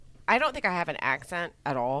I don't think I have an accent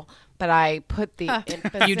at all, but I put the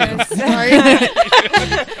emphasis. You do.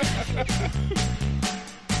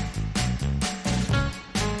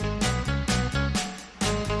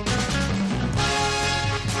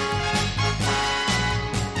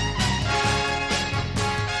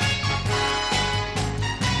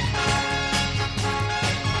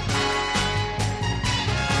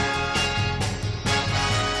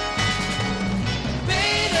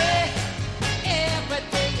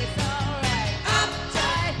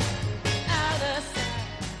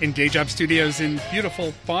 In Day Job Studios in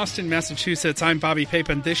beautiful Boston, Massachusetts, I'm Bobby Pape,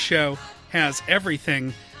 this show has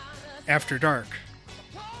everything after dark.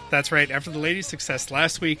 That's right, after the ladies' success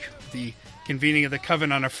last week, the convening of the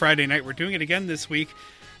Coven on a Friday night, we're doing it again this week.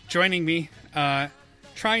 Joining me,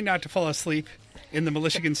 trying not to fall asleep in the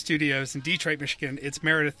Michigan studios in Detroit, Michigan, it's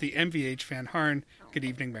Meredith, the MVH Van Harn. Good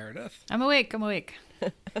evening, Meredith. I'm awake.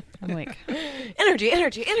 Energy.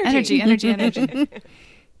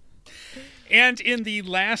 And in the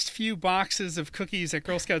last few boxes of cookies at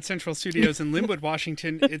Girl Scout Central Studios in Linwood,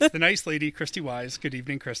 Washington, it's the nice lady, Christy Wise. Good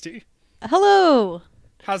evening, Christy. Hello.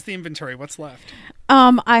 How's the inventory? What's left?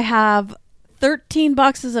 I have 13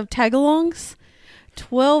 boxes of tagalongs,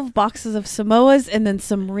 12 boxes of Samoas, and then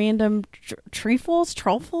some random truffles,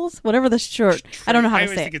 whatever the short. I don't know how to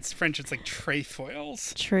say it. I always think it's French. It's like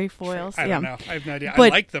trefoils. Trefoils. I don't know. I have no idea.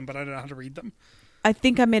 But I like them, but I don't know how to read them. I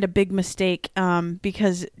think I made a big mistake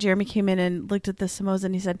because Jeremy came in and looked at the Samoas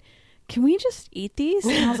and he said, "Can we just eat these?"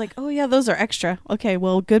 And I was like, "Oh yeah, those are extra." Okay,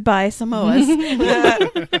 well, goodbye Samoas.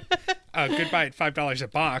 Goodbye at $5 a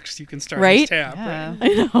box. You can start Right? this tab. Yeah. Right? I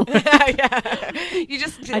know. Yeah. You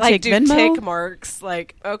just I like take do Venmo. tick marks.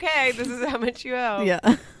 Like, okay, this is how much you owe.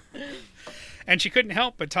 Yeah. And she couldn't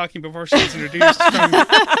help but talking before she was introduced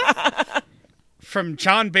from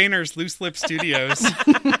John Boehner's Loose Lip Studios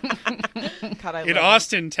God, I in love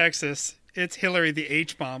Austin, Texas. It's Hillary the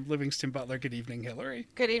H-Bomb, Livingston Butler. Good evening, Hillary. him.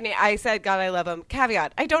 Good evening. I said, God, I love him.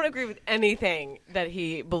 Caveat: I don't agree with anything that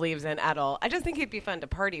he believes in at all. I just think he'd be fun to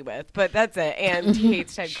party with, but that's it. And he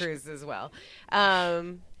hates Ted Cruz as well.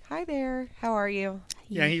 Hi there. How are you?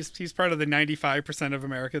 Yeah, he's part of the 95% of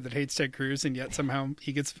America that hates Ted Cruz, and yet somehow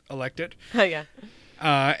he gets elected. Oh yeah.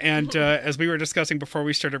 As we were discussing before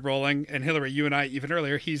we started rolling, and Hillary, you and I even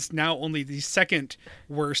earlier, he's now only the second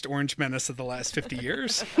worst orange menace of the last 50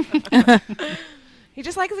 years. He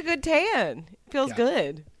just likes a good tan. Feels Yeah.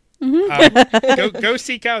 good. Go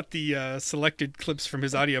seek out the selected clips from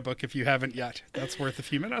his audiobook if you haven't yet. That's worth a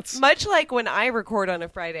few minutes. Much like when I record on a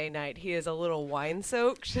Friday night, he is a little wine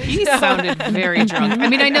soaked. He sounded very drunk. I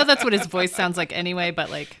mean, I know that's what his voice sounds like anyway, but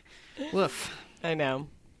like, woof. I know.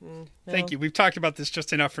 Thank you. We've talked about this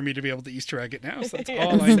just enough for me to be able to Easter egg it now, so that's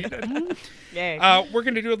all I needed. Yay. We're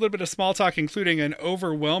going to do a little bit of small talk, including an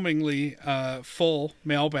overwhelmingly full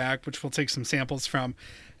mailbag, which we'll take some samples from.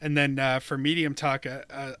 And then for medium talk,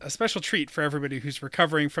 a special treat for everybody who's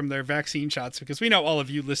recovering from their vaccine shots, because we know all of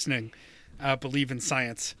you listening believe in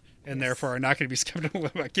science and therefore are not going to be skeptical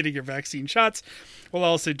about getting your vaccine shots. We'll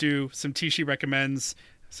also do some Tishy recommends,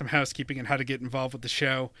 some housekeeping, and how to get involved with the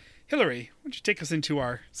show. Hillary, why don't you take us into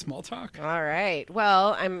our small talk? All right.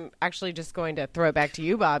 Well, I'm actually just going to throw it back to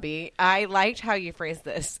you, Bobby. I liked how you phrased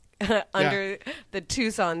this. Under the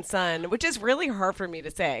Tucson sun, which is really hard for me to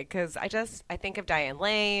say because I think of Diane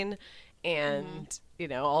Lane and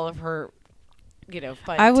all of her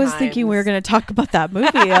fun I was times. thinking we were going to talk about that movie.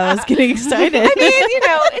 I was getting excited. I mean,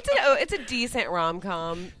 it's a decent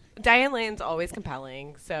rom-com. Diane Lane's always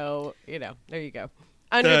compelling, so there you go.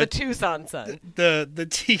 Under the Tucson sun. The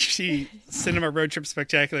TC Cinema Road Trip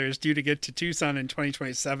Spectacular is due to get to Tucson in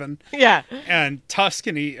 2027. Yeah. And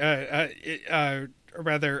Tuscany, what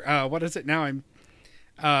is it now?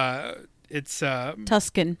 It's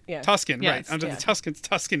Tuscan. Yeah. Tuscan, Yes, right? Under yeah. the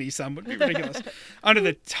Tuscany sun would be ridiculous. Under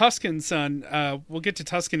the Tuscan sun, we'll get to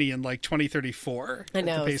Tuscany in like 2034. I at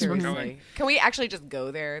know, the pace we're seriously. going. Can we actually just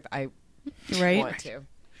go there? I Right? want to.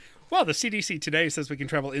 Well, the CDC today says we can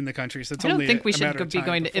travel in the country, so it's I don't only think we a should matter of be time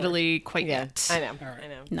going to before. Italy quite Yeah, yet. I know. All right. I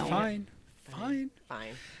know. No. Fine.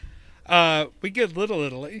 Fine. We get Little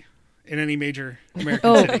Italy in any major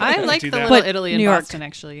American city. I We like do the that. Little But Italy in New York. Boston,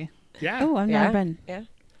 actually. Yeah. Oh, I've Yeah. never been. Yeah.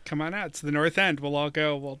 Come on out. It's the North End. We'll all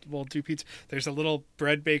go. We'll do pizza. There's a little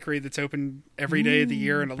bread bakery that's open every day of the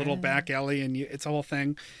year in a little back alley, and it's a whole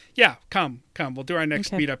thing. Yeah, come. We'll do our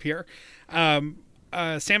next Okay. meetup here.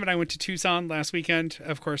 Sam and I went to Tucson last weekend.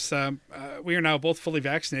 Of course, we are now both fully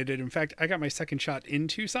vaccinated. In fact, I got my second shot in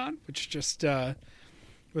Tucson, which just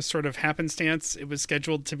was sort of happenstance. It was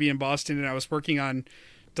scheduled to be in Boston, and I was working on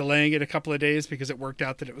delaying it a couple of days because it worked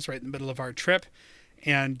out that it was right in the middle of our trip.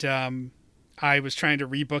 And I was trying to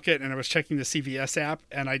rebook it, and I was checking the CVS app,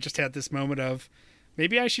 and I just had this moment of,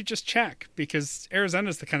 maybe I should just check, because Arizona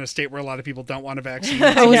is the kind of state where a lot of people don't want a vaccine.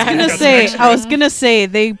 I was gonna say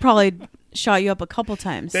they probably shot you up a couple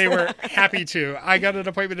times. They were happy to. I got an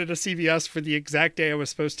appointment at a CVS for the exact day I was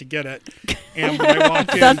supposed to get it. And when I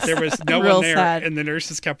walked in, there was no real one there. sad. And the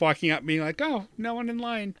nurses kept walking up me like, oh, no one in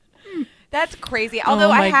line. That's crazy. Although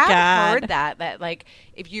Oh I my have God. heard that like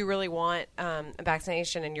if you really want a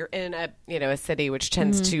vaccination and you're in a city which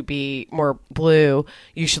tends to be more blue,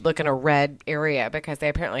 you should look in a red area because they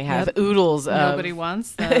apparently have oodles of Nobody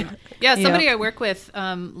wants them. Yeah, somebody I work with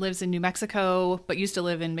lives in New Mexico, but used to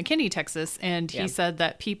live in McKinney, Texas, and he said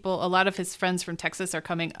that a lot of his friends from Texas are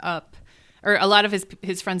coming up, or a lot of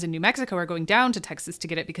his friends in New Mexico are going down to Texas to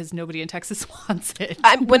get it because nobody in Texas wants it.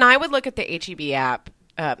 When I would look at the HEB app,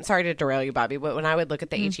 sorry to derail you, Bobby, but when I would look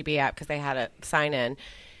at the HEB app because they had a sign in,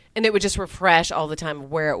 and it would just refresh all the time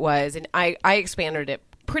where it was, and I expanded it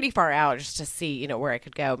pretty far out just to see where I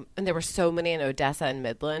could go, and there were so many in Odessa and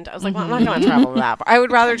Midland. I was like, well, I'm not going to travel that far. I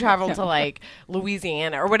would rather travel to like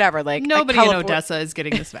Louisiana or whatever. Like Nobody in Odessa is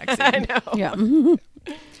getting this vaccine. I know.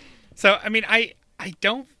 Yeah. So, I mean, I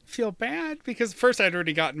don't feel bad because first I'd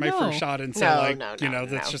already gotten my first shot. And so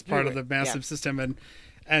that's just part of the massive system.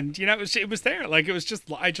 And it was there. Like, it was just,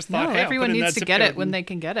 I just thought, hey, everyone needs to get it when they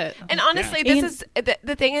can get it. And honestly, this is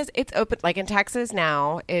the thing is it's open. Like in Texas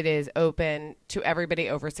now, it is open to everybody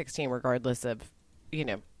over 16, regardless of,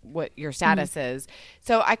 what your status is.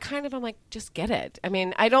 So I I'm like, just get it. I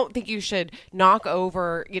mean, I don't think you should knock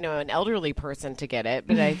over, an elderly person to get it,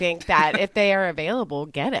 but I think that if they are available,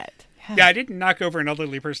 get it. Yeah, I didn't knock over an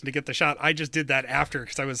elderly person to get the shot. I just did that after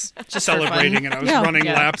because I was celebrating and I was running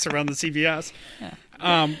laps around the CVS.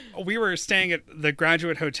 Yeah. We were staying at the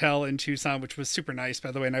Graduate Hotel in Tucson, which was super nice,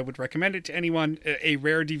 by the way, and I would recommend it to anyone, a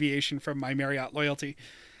rare deviation from my Marriott loyalty.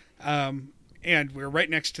 And we're right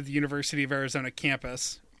next to the University of Arizona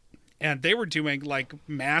campus, and they were doing like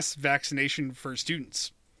mass vaccination for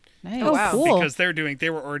students. Nice. Oh, wow. cool. Because they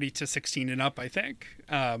were already to 16 and up, I think.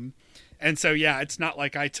 And so, it's not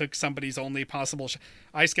like I took somebody's only possible.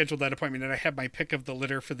 I scheduled that appointment and I had my pick of the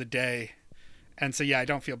litter for the day. And so, I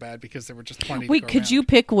don't feel bad because there were just plenty. Wait, to go could around. you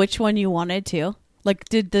pick which one you wanted to? Like,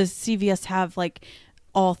 did the CVS have like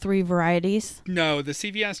all three varieties? No, the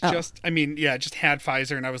CVS just had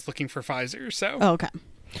Pfizer, and I was looking for Pfizer. So, Okay.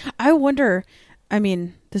 I wonder. I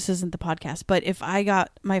mean, this isn't the podcast, but if I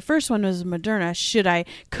got my first one was Moderna,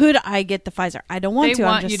 could I get the Pfizer? I don't want They to.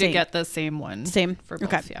 want I'm just you saying. to get the same one. Same for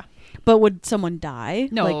both, okay. yeah. But would someone die?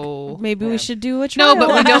 No. Like, maybe we should do a trial. No, but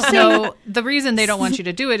we I'm just don't saying. know. The reason they don't want you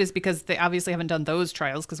to do it is because they obviously haven't done those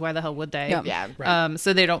trials, because why the hell would they? Yeah. Right.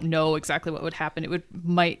 So they don't know exactly what would happen. It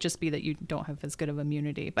might just be that you don't have as good of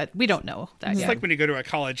immunity, but we don't know that it's yet. like when you go to a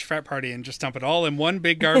college frat party and just dump it all in one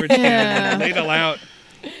big garbage can and ladle out.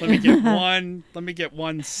 Let me get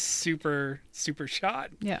one super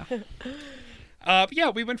shot. Yeah.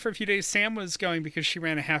 We went for a few days. Sam was going because she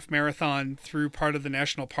ran a half marathon through part of the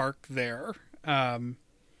national park there. And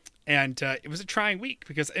it was a trying week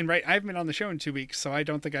because, I haven't been on the show in 2 weeks, so I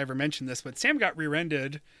don't think I ever mentioned this, but Sam got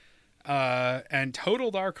rear-ended and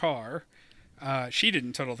totaled our car. She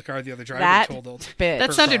didn't total the car. The other driver totaled.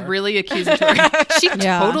 That sounded car. really accusatory. She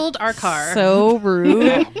totaled our car. So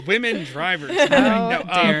rude. Women drivers.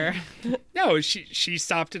 Dare. No, she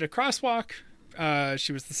stopped at a crosswalk.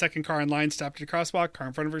 She was the second car in line, stopped at a crosswalk. Car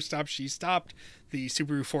in front of her stopped. She stopped. The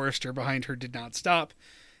Subaru Forester behind her did not stop,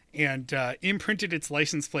 and imprinted its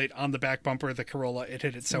license plate on the back bumper of the Corolla. It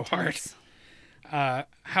hit it so hard.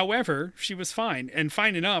 However, she was fine, and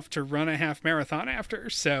fine enough to run a half marathon after.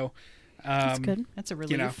 So That's good. That's a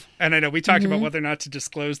relief. and I know we talked about whether or not to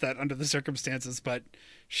disclose that under the circumstances, but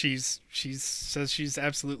she says she's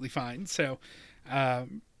absolutely fine. So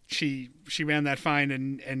she ran that fine,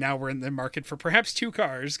 and now we're in the market for perhaps 2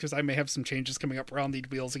 cars because I may have some changes coming up where I'll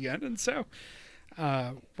need wheels again, and so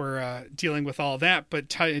we're dealing with all that. But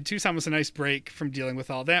Tucson was a nice break from dealing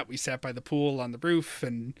with all that. We sat by the pool on the roof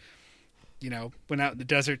and went out in the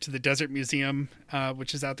desert to the Desert Museum,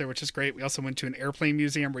 which is out there, which is great. We also went to an airplane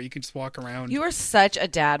museum where you can just walk around. You are such a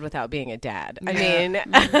dad without being a dad. I mean,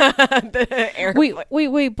 the airplane.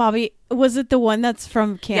 Wait, Bobby. Was it the one that's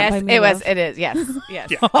from Camp? Yes, I May it was. Love? It is. Yes. Yes.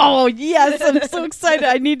 Yeah. Oh yes, I'm so excited.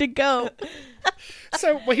 I need to go.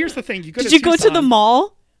 So, here's the thing: Did you go to the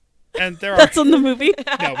mall? And there That's on the movie.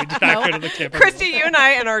 No, we did not go to the camp. Christy, you and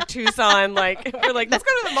I in our Tucson, we're like, let's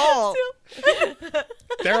go to the mall.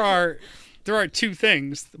 There are 2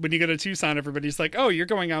 things when you go to Tucson. Everybody's like, "Oh, you're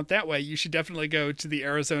going out that way. You should definitely go to the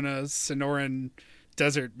Arizona Sonoran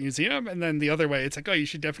Desert Museum." And then the other way, it's like, "Oh, you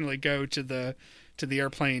should definitely go to the to the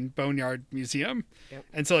Airplane Boneyard Museum. Yep.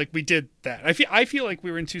 And so like we did that. I feel like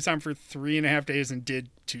we were in Tucson for 3.5 days and did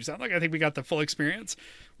Tucson. Like I think we got the full experience.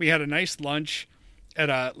 We had a nice lunch at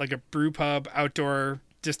a brew pub, outdoor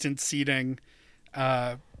distance seating,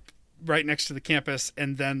 right next to the campus.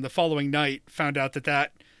 And then the following night found out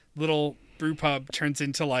that little brew pub turns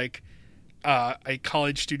into like a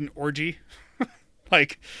college student orgy.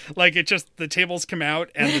 like it just, the tables come out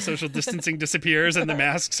and the social distancing disappears and the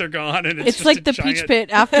masks are gone, and it's just like a the giant... Peach Pit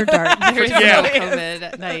after dark. There is Yeah. no COVID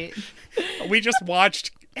at night. We just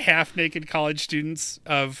watched half naked college students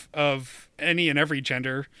of any and every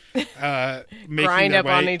gender making Grind their up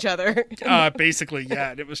way, on each other. basically,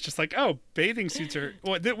 yeah. And it was just like, oh, bathing suits are.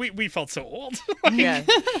 Well, we felt so old. Yeah.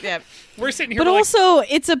 We're sitting here, But we're also,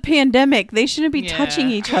 it's a pandemic. They shouldn't be Yeah. touching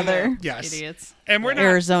each other. like, yes, Idiots. and we're not.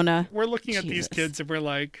 Arizona. We're looking at these Jesus. kids and we're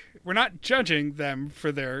like, we're not judging them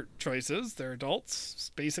for their choices. They're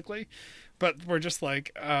adults, basically. But we're just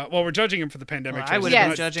like, we're judging them for the pandemic. Well, I choices. would We're be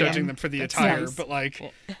not judging judging them. them for the That's attire. nice. But like,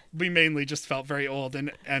 we mainly just felt very old.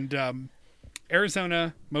 And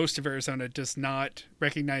Arizona, most of Arizona does not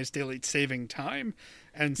recognize daylight saving time.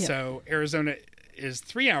 And so Arizona is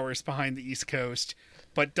 3 hours behind the East Coast,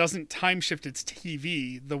 but doesn't time shift its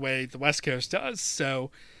TV the way the West Coast does.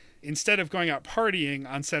 So instead of going out partying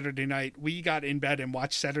on Saturday night, we got in bed and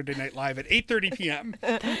watched Saturday Night Live at 8:30 p.m.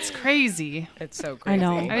 That's crazy. It's so I crazy.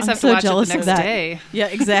 know. I just I'm have so to watch jealous it the of next that. day. Yeah,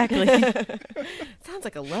 exactly. Sounds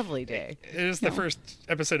like a lovely day. It is the first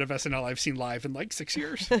episode of SNL I've seen live in like 6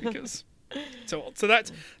 years because it's so old. So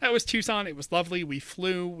that was Tucson. It was lovely. We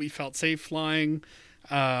flew. We felt safe flying.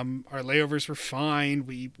 Our layovers were fine.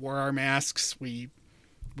 We wore our masks. We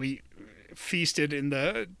feasted in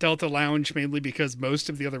the Delta Lounge mainly because most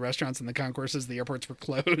of the other restaurants in the concourses, the airports were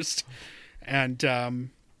closed, and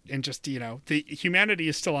just the humanity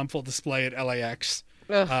is still on full display at LAX.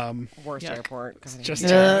 Worst Yuck. airport. God, I Just hate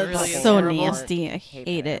terrible. it. Really Fucking so terrible. nasty. I Hate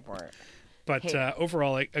hate that it. airport. But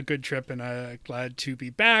overall, a good trip, and glad to be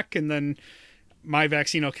back. And then my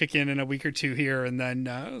vaccine will kick in a week or two here, and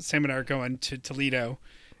then Sam and I are going to Toledo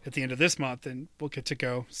at the end of this month, and we'll get to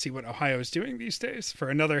go see what Ohio is doing these days for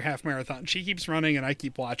another half marathon. She keeps running, and I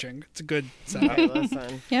keep watching. It's a good setup. Hey,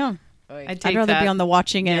 listen. Yeah. Oy. I'd I'd rather that. be on the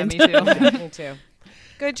watching Yeah, end. me too. Me too.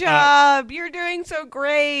 Good job. You're doing so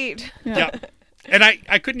great. Yeah. And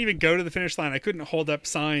I couldn't even go to the finish line. I couldn't hold up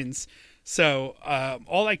signs. So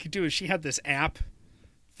all I could do is she had this app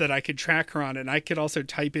that I could track her on, and I could also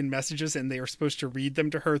type in messages, and they were supposed to read them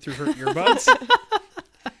to her through her earbuds.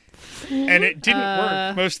 And it didn't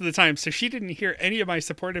work most of the time. So she didn't hear any of my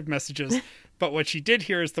supportive messages. But what she did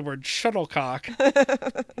hear is the word shuttlecock,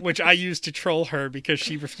 which I used to troll her because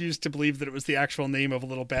she refused to believe that it was the actual name of a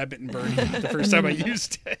little badminton birdie the first time I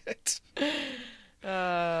used it.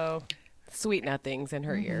 Oh, sweet nothings in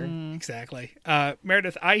her ear. Exactly.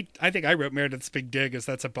 Meredith, I think I wrote Meredith's Big Dig as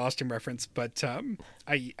that's a Boston reference, but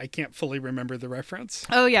I can't fully remember the reference.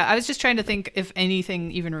 Oh, yeah. I was just trying to think if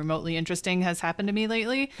anything even remotely interesting has happened to me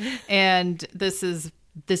lately. And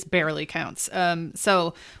this barely counts.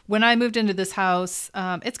 So when I moved into this house,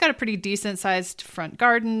 it's got a pretty decent sized front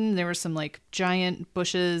garden. There were some like giant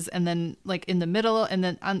bushes, and then like in the middle, and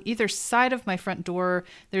then on either side of my front door,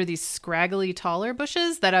 there are these scraggly taller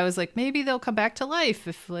bushes that I was like, maybe they'll come back to life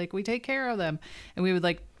if like we take care of them. And we would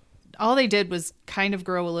like, all they did was kind of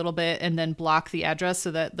grow a little bit and then block the address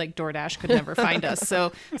so that like DoorDash could never find us.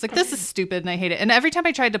 So it's like, this is stupid and I hate it. And every time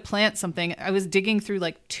I tried to plant something, I was digging through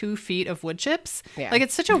like 2 feet of wood chips. Yeah. Like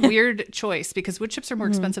it's such a weird choice because wood chips are more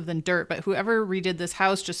expensive than dirt, but whoever redid this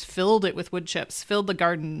house just filled it with wood chips, filled the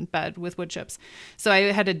garden bed with wood chips. So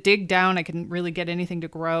I had to dig down. I couldn't really get anything to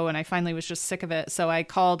grow. And I finally was just sick of it. So I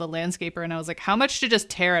called a landscaper and I was like, how much to just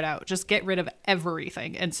tear it out? Just get rid of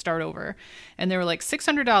everything and start over. And they were like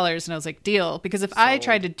 $600. And I was like, deal. Because if I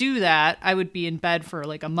tried to do that, I would be in bed for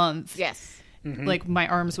like a month. Yes. Like my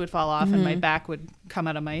arms would fall off and my back would come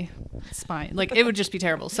out of my spine. Like it would just be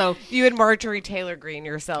terrible. So You would Marjorie Taylor Greene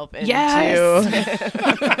yourself into yeah, it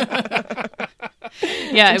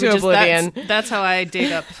Into would just, oblivion. that's how I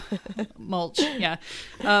dig up mulch. Yeah.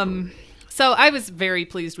 So I was very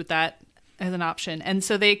pleased with that as an option. And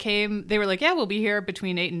so they were like, yeah, we'll be here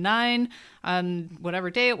between 8 and 9 on whatever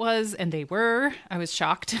day it was. And they were. I was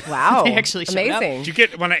shocked. Wow. They actually showed up. Amazing. Did you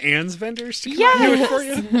get one of Anne's vendors to come out and do it for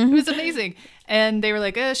you? It was amazing. And they were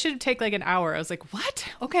like, it should take like an hour. I was like, what?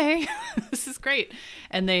 Okay. This is great.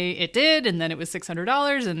 And it did. And then it was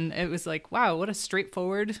 $600. And it was like, wow, what a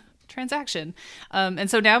straightforward transaction. And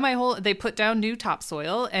so now they put down new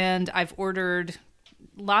topsoil, and I've ordered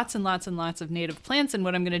lots and lots and lots of native plants. And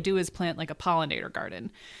what I'm going to do is plant like a pollinator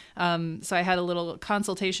garden. So I had a little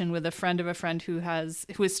consultation with a friend of a friend who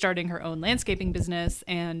is starting her own landscaping business,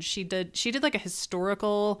 and she did like a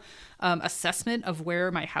historical assessment of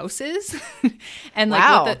where my house is, and like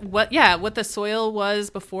Wow. what the soil was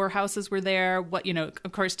before houses were there. What,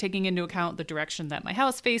 of course, taking into account the direction that my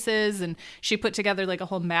house faces, and she put together like a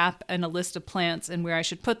whole map and a list of plants and where I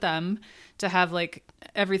should put them to have like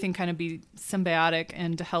everything kind of be symbiotic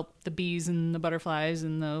and to help the bees and the butterflies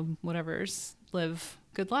and the whatevers live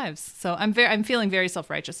good lives. So I'm feeling very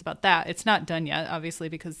self-righteous about that. It's not done yet, obviously,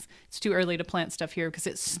 because it's too early to plant stuff here because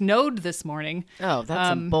it snowed this morning. Oh, that's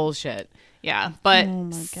some bullshit. Yeah, but Oh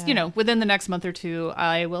my God. within the next month or two,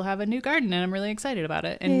 I will have a new garden, and I'm really excited about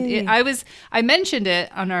it. And Yay. I mentioned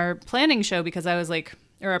it on our planning show because I was like,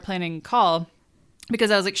 or our planning call, because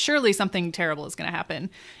I was like, surely something terrible is going to happen,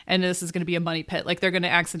 and this is going to be a money pit. Like they're going to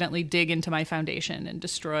accidentally dig into my foundation and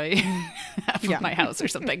destroy half of my house or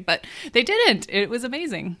something. But they didn't. It was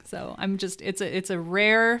amazing. So it's a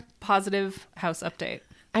rare positive house update.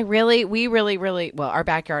 We really, well, our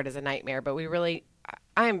backyard is a nightmare, but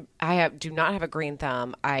do not have a green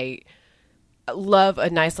thumb. I love a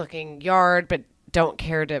nice looking yard, but don't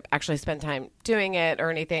care to actually spend time doing it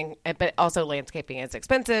or anything. But also landscaping is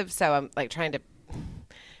expensive. So I'm like trying to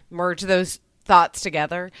merge those thoughts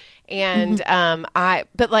together. And,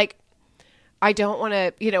 I don't want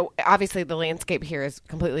to, obviously the landscape here is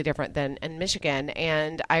completely different than in Michigan.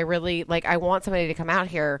 And I really I want somebody to come out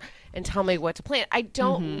here and tell me what to plant. I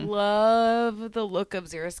don't love the look of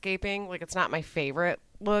xeriscaping. Like it's not my favorite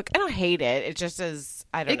look. I don't hate it. It just is,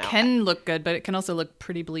 I don't know. It can look good, but it can also look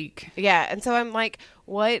pretty bleak. Yeah. And so I'm like,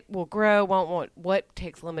 what will grow? What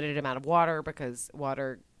takes limited amount of water, because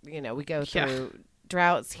water, we go through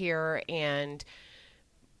droughts here, and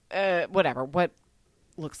whatever, what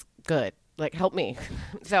looks good. Like, help me.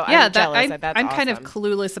 So I'm jealous that's I'm kind of awesome.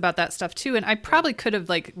 clueless about that stuff too. And I probably could have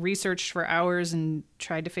like researched for hours and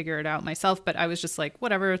tried to figure it out myself. But I was just like,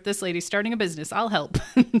 whatever, this lady's starting a business, I'll help.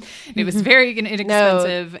 It was very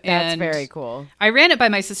inexpensive. That's and very cool. I ran it by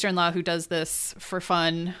my sister-in-law who does this for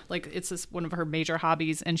fun. Like it's one of her major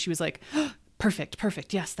hobbies. And she was like,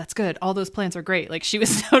 perfect. Yes, that's good. All those plants are great. Like she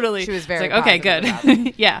was very like, okay,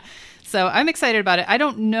 good. Yeah. So I'm excited about it. I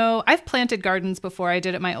don't know. I've planted gardens before. I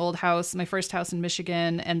did at my old house, my first house in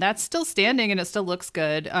Michigan, and that's still standing and it still looks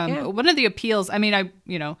good. One of the appeals,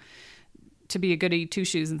 to be a goody two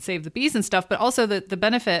shoes and save the bees and stuff, but also the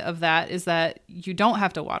benefit of that is that you don't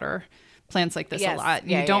have to water plants like this a lot.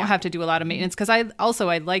 You don't have to do a lot of maintenance, because I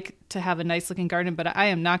like to have a nice looking garden, but I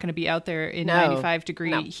am not going to be out there in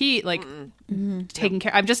 95-degree heat taking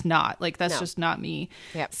care. I'm just not like, that's just not me.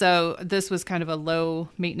 Yep. So this was kind of a low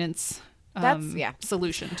maintenance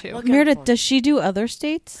solution too. Meredith, does she do other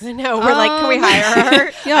states? No, we're like, can we hire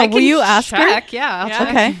her? Yeah, will you ask her? Check. Yeah, I'll check.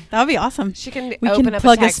 Okay, that would be awesome. She can We open can up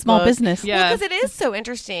plug a a small textbook. business. Yeah. Because it is so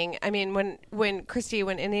interesting. I mean, when Christy,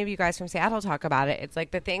 when any of you guys from Seattle talk about it, it's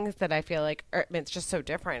like the things that I feel like it's just so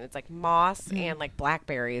different. It's like moss and like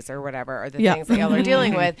blackberries or whatever are the things that y'all are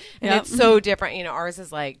dealing with, and it's so different. Ours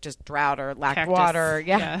is like just drought or lack of Cactus. water.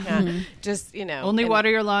 Yeah. Just Only water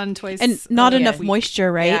your lawn twice And not a enough week. moisture,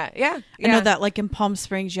 right? Yeah. I know that like in Palm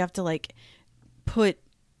Springs, you have to like put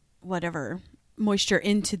whatever moisture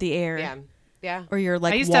into the air. Yeah. Or your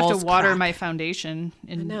like I used to have to walls water crack. my foundation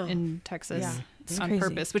know. in Texas. Yeah. It's on crazy.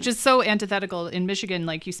 purpose, which is so antithetical. In Michigan,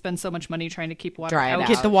 like you spend so much money trying to keep water Dry it out. out.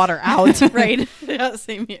 Get the water out, right? Yeah,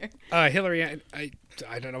 same here. Hillary,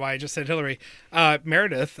 I don't know why I just said Hillary.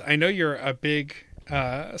 Meredith, I know you're a big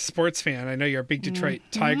sports fan. I know you're a big Detroit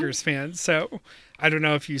Tigers fan. So I don't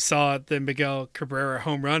know if you saw the Miguel Cabrera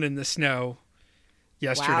home run in the snow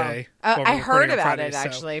yesterday. Wow. while I we're heard recording on about Friday, it so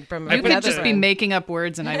actually. From I You put could another just be friend. making up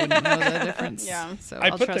words, and I wouldn't know the difference. Yeah. So I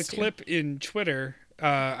I'll put the trust you. clip in Twitter.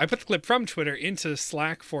 I put the clip from Twitter into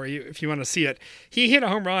Slack for you if you want to see it. He hit a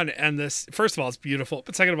home run, and this, first of all, it's beautiful.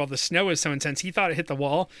 But second of all, the snow is so intense. He thought it hit the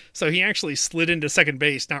wall, so he actually slid into second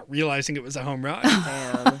base, not realizing it was a home run.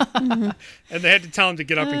 And they had to tell him to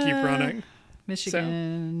get up and keep running.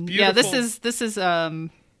 Michigan. So, yeah, beautiful.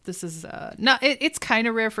 this is not. It's kind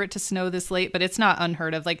of rare for it to snow this late, but it's not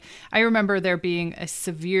unheard of. Like I remember there being a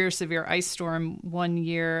severe ice storm one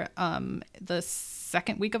year, the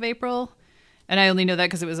second week of April. And I only know that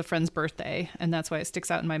because it was a friend's birthday, and that's why it sticks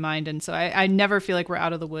out in my mind. And so I never feel like we're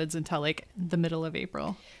out of the woods until like the middle of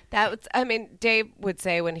April. Dave would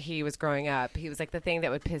say when he was growing up, he was like, the thing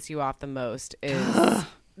that would piss you off the most is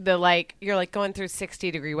the like, you're like going through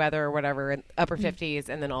 60-degree weather or whatever, in upper 50s,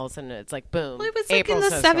 and then all of a sudden it's like, boom. Well, it was like April in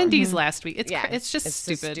the snowstorm. 70s last week. It's Yeah, it's just it's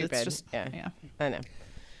just stupid. It's stupid. just Yeah. yeah. I know.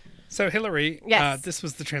 So Hillary, Yes. This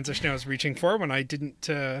was the transition I was reaching for when I didn't.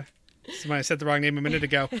 When I said the wrong name a minute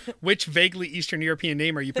ago. Which vaguely Eastern European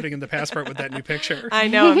name are you putting in the passport with that new picture? I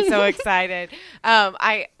know. I'm so excited.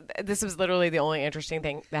 This was literally the only interesting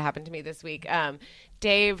thing that happened to me this week.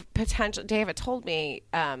 Dave had told me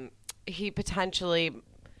he potentially.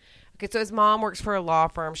 Okay, so his mom works for a law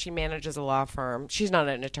firm. She manages a law firm. She's not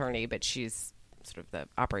an attorney, but she's sort of the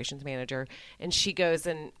operations manager. And she goes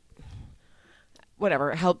and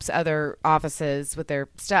helps other offices with their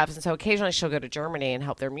stuff. And so occasionally she'll go to Germany and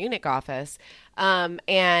help their Munich office.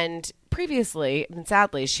 And previously, and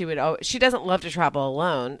sadly, she doesn't love to travel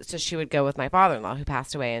alone. So she would go with my father-in-law, who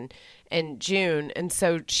passed away in June. And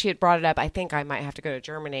so she had brought it up. I think I might have to go to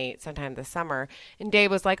Germany sometime this summer. And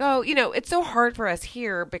Dave was like, oh, it's so hard for us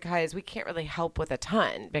here because we can't really help with a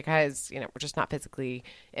ton because, we're just not physically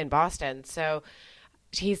in Boston. So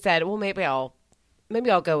he said, well, maybe I'll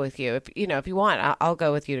go with you. If you want, I'll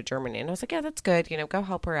go with you to Germany. And I was like, yeah, that's good. Go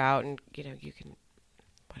help her out. And, you can,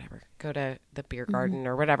 whatever, go to the beer garden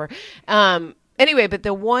or whatever. Anyway, but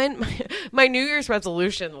my New Year's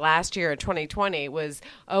resolution last year in 2020 was,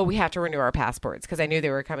 we have to renew our passports because I knew they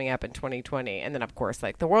were coming up in 2020. And then, of course,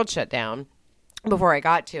 the world shut down before I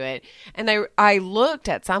got to it. And I looked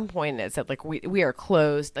at some point and it said, we are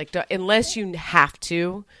closed. Unless you have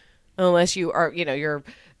to, unless you are, you're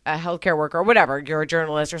a healthcare worker or whatever, you're a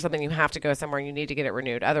journalist or something, you have to go somewhere and you need to get it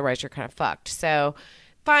renewed. Otherwise, you're kind of fucked. So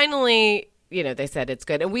finally, they said it's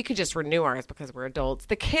good. And we could just renew ours because we're adults.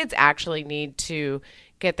 The kids actually need to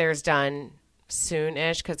get theirs done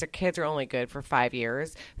soon-ish because their kids are only good for 5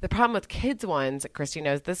 years. The problem with kids ones, Christy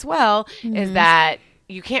knows this well, is that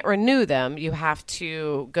you can't renew them. You have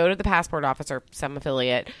to go to the passport office or some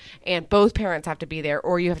affiliate, and both parents have to be there,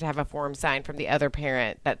 or you have to have a form signed from the other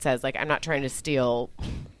parent that says, I'm not trying to steal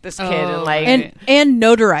this kid and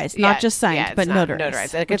notarized, not just signed, but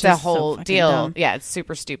notarized. It's a whole deal. Dumb. Yeah, it's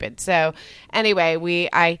super stupid. So anyway,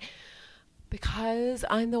 because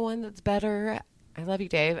I'm the one that's better. I love you,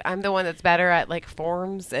 Dave. I'm the one that's better at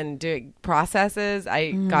forms and doing processes.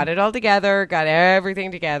 I got it all together, got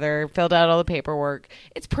everything together, filled out all the paperwork.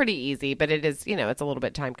 It's pretty easy, but it is, it's a little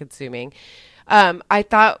bit time consuming. I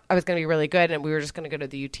thought I was going to be really good, and we were just going to go to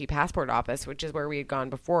the UT passport office, which is where we had gone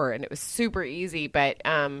before, and it was super easy. But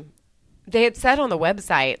they had said on the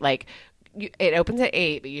website, it opens at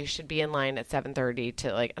 8, but you should be in line at 7:30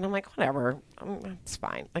 to and I'm like, whatever, it's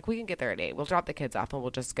fine. We can get there at 8. We'll drop the kids off and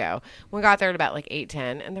we'll just go. We got there at about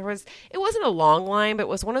 8:10, and it wasn't a long line, but it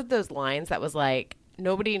was one of those lines that was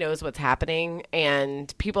nobody knows what's happening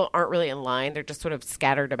and people aren't really in line. They're just sort of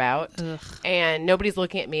scattered about. Ugh. And nobody's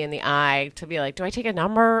looking at me in the eye to be do I take a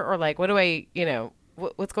number or what do I,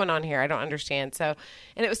 what's going on here? I don't understand. So,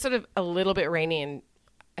 and it was sort of a little bit rainy and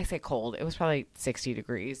I say cold. It was probably 60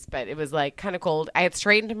 degrees, but it was kind of cold. I had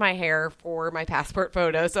straightened my hair for my passport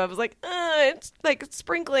photo. So I was it's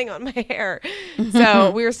sprinkling on my hair. So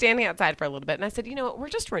we were standing outside for a little bit and I said, we're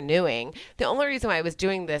just renewing. The only reason why I was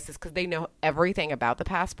doing this is because they know everything about the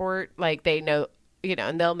passport. They know,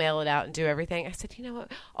 and they'll mail it out and do everything. I said,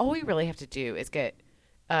 what? All we really have to do is get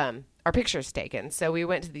our pictures taken. So we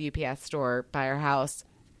went to the UPS store by our house.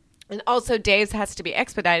 And also Dave's has to be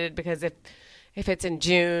expedited because if it's in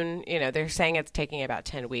June, they're saying it's taking about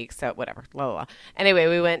 10 weeks. So whatever, blah, blah, blah. Anyway,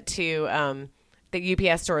 we went to the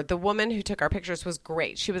UPS store. The woman who took our pictures was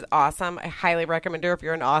great. She was awesome. I highly recommend her if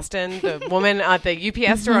you're in Austin. The woman at the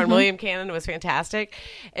UPS store on William Cannon was fantastic.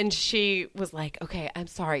 And she was like, okay, I'm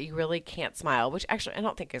sorry, you really can't smile, which actually I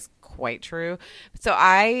don't think is quite true. So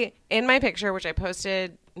in my picture, which I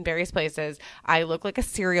posted in various places, I look like a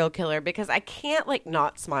serial killer because I can't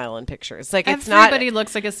not smile in pictures. It's not. Everybody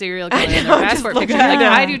looks like a serial killer in their passport picture.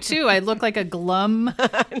 I do too. I look like a glum.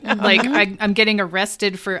 I'm getting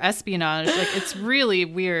arrested for espionage. It's really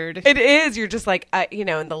weird. It is. You're just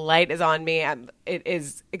and the light is on me. It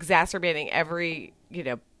is exacerbating every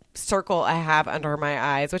circle I have under my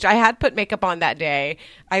eyes, which I had put makeup on that day.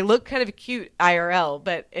 I look kind of cute IRL,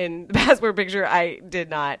 but in the passport picture, I did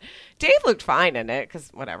not. Dave looked fine in it because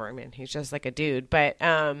whatever. I mean, he's just like a dude. But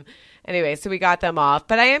anyway, so we got them off.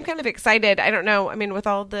 But I am kind of excited. I don't know. I mean, with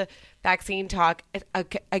all the vaccine talk,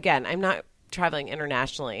 again, I'm not traveling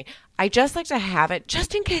internationally. I just like to have it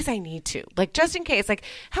just in case I need to. Just in case.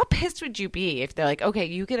 How pissed would you be if they're okay,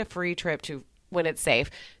 you get a free trip to, when it's safe,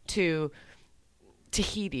 to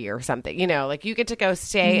Tahiti or something, you get to go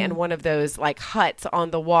stay in one of those huts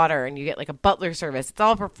on the water and you get a butler service. It's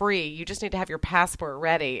all for free. You just need to have your passport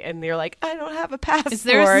ready. And you're I don't have a passport. Is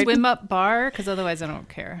there a swim up bar? Because otherwise I don't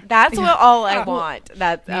care. That's all I want.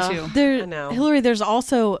 That's me too. I know. Hillary, there's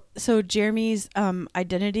also, so Jeremy's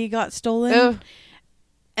identity got stolen. Ugh.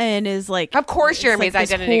 and is like, Of course, it's Jeremy's like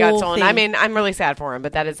this identity got whole stolen. thing. I mean, I'm really sad for him,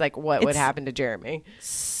 but that is like what would It's- happen to Jeremy.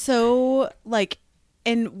 So like,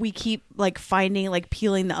 and we keep like finding, like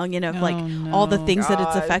peeling the onion of like all the no. things that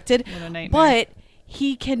it's God. affected. What a nightmare. But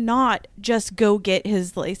he cannot just go get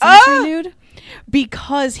his license renewed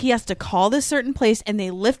because he has to call this certain place and they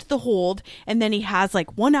lift the hold, and then he has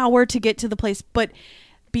like 1 hour to get to the place. But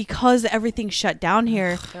because everything's shut down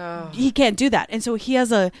here, he can't do that. And so he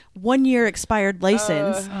has a 1 year expired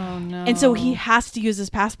license. Oh no. And so he has to use his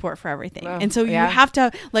passport for everything. And so yeah. you have to,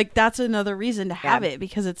 like, that's another reason to have Yeah. it,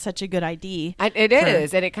 because it's such a good ID. It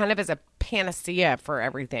is, and it kind of is a panacea for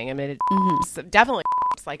everything. I mean, it's definitely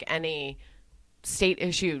like any state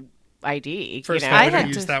issued ID. First you of know? all, I we don't had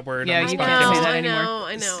use to- that word yeah, on this you I can't podcast. say that know, anymore.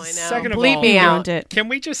 I know. Second of Bleep all, me out. ruined it. Can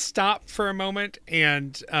we just stop for a moment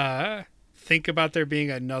and think about there being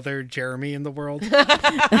another Jeremy in the world?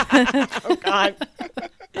 Oh God.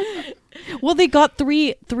 Well, they got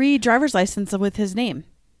three driver's licenses with his name.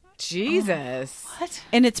 Jesus. What?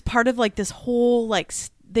 And it's part of like this whole like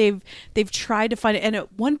they've tried to find it. And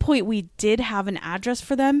at one point we did have an address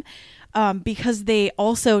for them, because they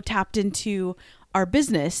also tapped into our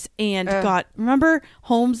business and got, remember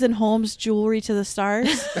Holmes and Holmes Jewelry to the Stars?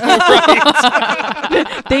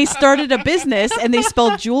 They started a business and they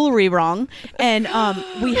spelled jewelry wrong, and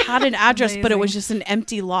we had an address, but it was just an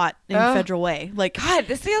empty lot in Federal Way. Like, God,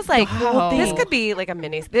 this feels like Wow. this could be like a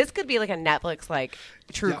mini. This could be like a Netflix like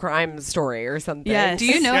true crime story or something. Yes. Do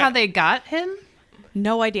you know Yeah. how they got him?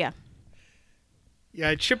 no idea.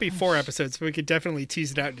 Yeah, it should be 4 episodes, but we could definitely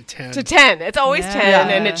tease it out to 10. To 10. It's always Yeah. 10,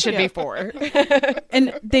 and Yeah. it should be 4.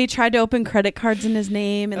 And they tried to open credit cards in his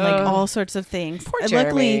name and like all sorts of things. Poor And Jeremy.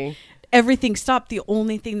 luckily, everything stopped. The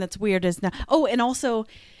only thing that's weird is now. Oh, and also,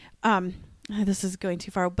 this is going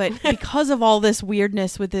too far, but because of all this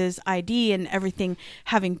weirdness with his ID and everything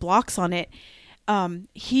having blocks on it,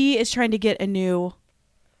 he is trying to get a new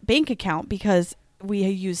bank account because we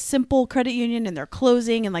use Simple Credit Union and they're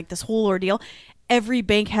closing and like this whole ordeal. Every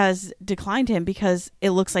bank has declined him because it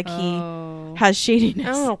looks like he has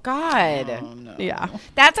shadiness. Oh God. Yeah.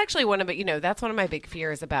 That's actually one of that's one of my big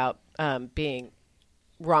fears about being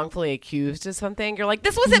wrongfully accused of something. You're like,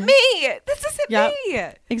 this wasn't me. This isn't Yep. me.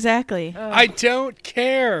 Exactly. I don't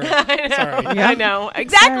care. I know. Sorry. I know.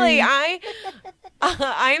 Exactly. Sorry.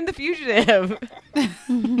 I am the fugitive.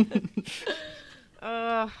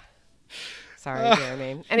 Sorry,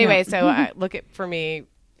 Jeremy. Anyway, so look at for me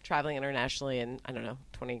traveling internationally in, I don't know,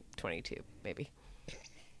 2022 maybe.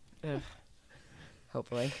 Ugh.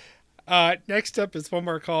 Hopefully. Next up is one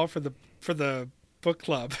more call for the book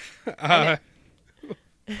club.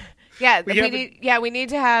 Yeah, We we need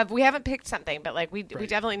to have. We haven't picked something, but like we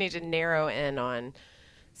definitely need to narrow in on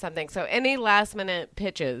something. So any last minute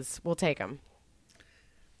pitches, we'll take them.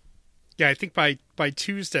 Yeah, I think by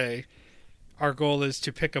Tuesday, our goal is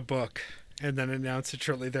to pick a book and then announce it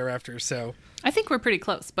shortly thereafter. So I think we're pretty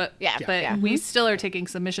close, but Yeah. we still are taking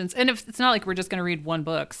submissions, and if it's not like we're just going to read one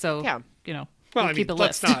book, so Yeah. we'll I mean, keep a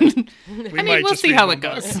let's list. not. I mean, we'll see how it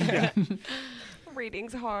goes.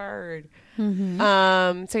 Reading's hard.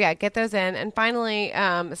 So yeah, get those in, and finally,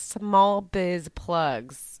 small biz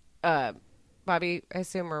plugs. Bobby, I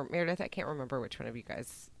assume, or Meredith, I can't remember which one of you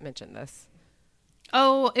guys mentioned this.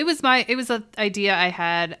 Oh, it was an idea I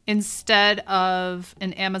had instead of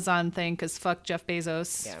an Amazon thing, because fuck Jeff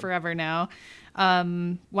Bezos forever now.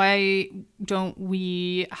 Why don't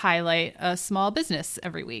we highlight a small business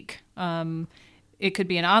every week? It could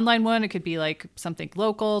be an online one. It could be like something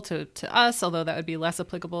local to us, although that would be less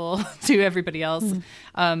applicable to everybody else.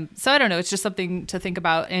 So I don't know. It's just something to think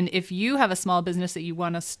about. And if you have a small business that you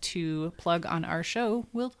want us to plug on our show,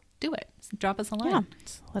 we'll do it. Drop us a line. Yeah.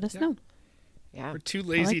 Just let us know. Yeah, We're too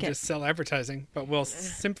lazy like to it. sell advertising, but we'll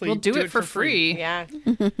simply We'll do it for free. yeah.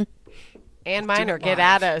 And minor, get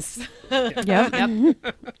at us. Yep. Yep.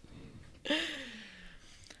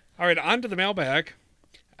 All right, on to the mailbag.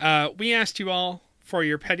 We asked you all for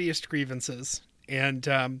your pettiest grievances,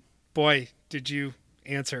 and boy, did you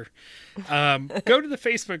answer. Go to the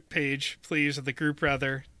Facebook page, please, or the group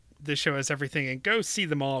rather. This show has everything, and go see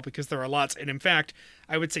them all because there are lots. And in fact,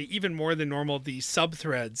 I would say even more than normal, the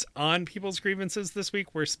subthreads on people's grievances this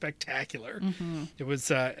week were spectacular. It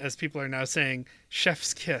was, as people are now saying,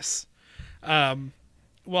 chef's kiss.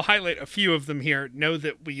 We'll highlight a few of them here. Know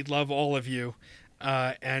that we love all of you.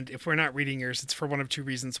 And if we're not reading yours, it's for one of two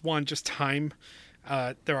reasons. One, just time.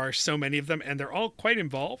 There are so many of them, and they're all quite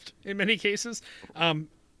involved in many cases.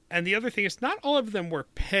 And the other thing is, not all of them were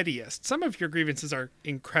pettiest. Some of your grievances are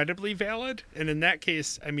incredibly valid. And in that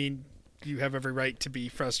case, I mean, you have every right to be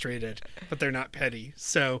frustrated, but they're not petty.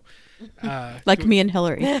 So, like me and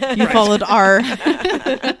Hillary, you followed our.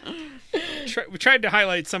 We tried to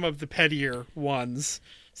highlight some of the pettier ones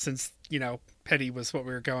since, petty was what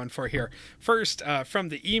we were going for here. First, from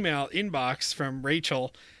the email inbox from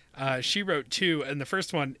Rachel, she wrote 2, and the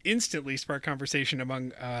first one instantly sparked conversation among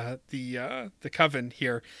the coven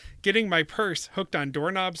here. Getting my purse hooked on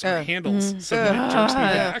doorknobs or handles so that it jerks me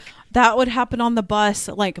back. That would happen on the bus.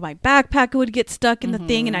 Like my backpack would get stuck in the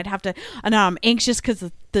thing, and I'd have to. And I'm anxious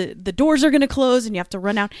because the doors are going to close, and you have to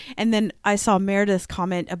run out. And then I saw Meredith's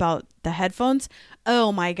comment about the headphones.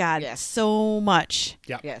 Oh my God, Yes. so much.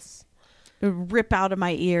 Yeah. Yes. Rip out of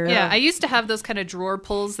my ear. Yeah, I used to have those kind of drawer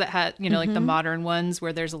pulls that had, like the modern ones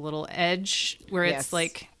where there's a little edge where Yes. it's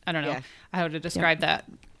like, I don't know Yeah. how to describe that.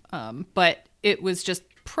 But it was just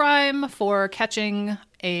prime for catching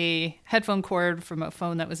a headphone cord from a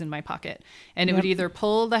phone that was in my pocket. And it would either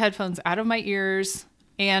pull the headphones out of my ears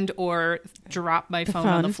and or drop my phone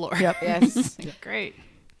on the floor. Yep. Yes. Great.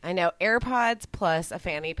 I know. AirPods plus a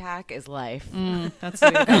fanny pack is life. That's the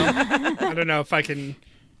way to go. I don't know if I can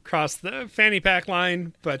cross the fanny pack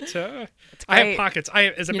line, but I have pockets.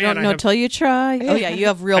 As a You man, don't I know have, till you try. Oh yeah, you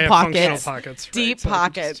have real I have functional pockets. pockets. Right? Deep So I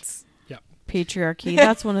can just- pockets. Patriarchy.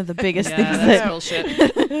 That's one of the biggest Yeah, things that's that.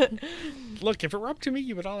 bullshit. Look, if it were up to me,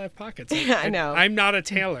 you would all have pockets. I know. I'm not a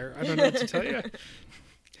tailor. I don't know what to tell you.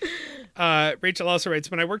 Rachel also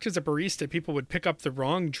writes, when I worked as a barista, people would pick up the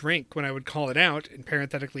wrong drink when I would call it out, and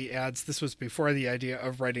parenthetically adds, this was before the idea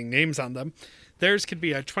of writing names on them. Theirs could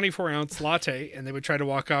be a 24-ounce latte, and they would try to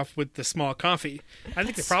walk off with the small coffee. I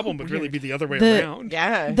think the problem would really be the other way around.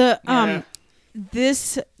 Yeah. That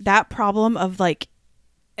problem of like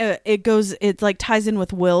it like ties in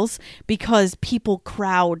with Will's because people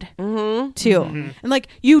crowd too, and like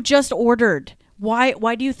you just ordered.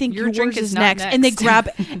 Why do you think Your yours drink is is not next? And they next. grab,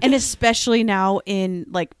 and especially now in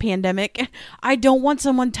like pandemic, I don't want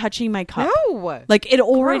someone touching my cup. No. Like it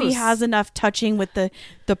already Gross. has enough touching with the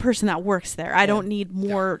person that works there. I don't need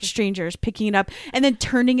more strangers picking it up and then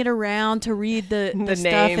turning it around to read the stuff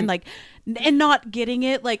name. and like and not getting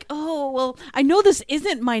it. Like, oh well, I know this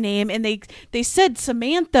isn't my name, and they said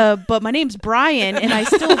Samantha, but my name's Brian, and I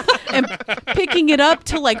still am picking it up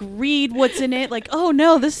to like read what's in it. Like, oh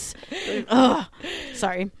no, this.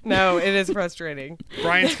 Sorry. No, it is frustrating.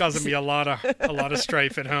 Brian's causing me a lot of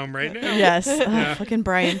strife at home right now. Yes, fucking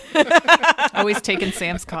Brian. Always taking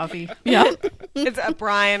Sam's coffee. Yeah. It's a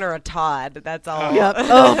Brian or a Todd. That's all. Yep.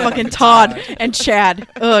 Oh, fucking Todd and Chad.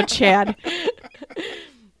 Oh, Chad.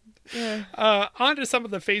 On to some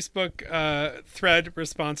of the Facebook thread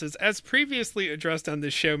responses. As previously addressed on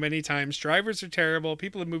this show many times, drivers are terrible,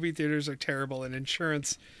 people in movie theaters are terrible, and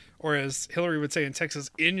insurance, or as Hillary would say in Texas,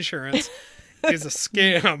 insurance, is a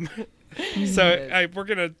scam. So we're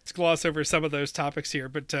going to gloss over some of those topics here,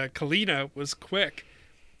 but Kalina was quick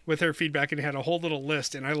with her feedback and had a whole little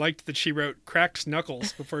list, and I liked that she wrote cracked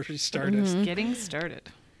knuckles before she started. Getting started.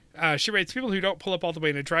 She writes, people who don't pull up all the way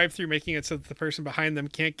in a drive-thru, making it so that the person behind them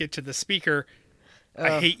can't get to the speaker.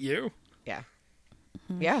 I hate you. Yeah.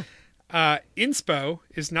 Yeah. Inspo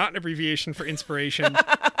is not an abbreviation for inspiration.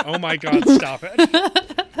 Oh my God, stop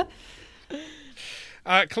it.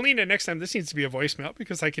 Kalina, next time, this needs to be a voicemail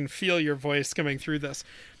because I can feel your voice coming through this.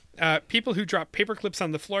 People who drop paper clips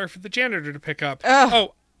on the floor for the janitor to pick up.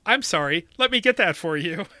 Oh, I'm sorry. Let me get that for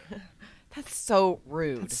you. That's so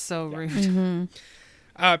rude. So rude.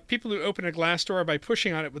 People who open a glass door by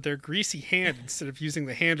pushing on it with their greasy hand instead of using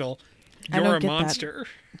the handle. I You're don't a get that. monster.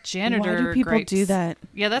 Janitor Why do people gripes. do that?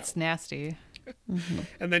 Yeah, that's nasty.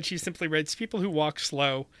 And then she simply writes, people who walk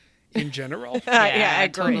slow in general. Yeah, I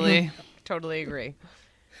agree. totally. Totally agree.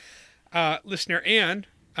 Listener Anne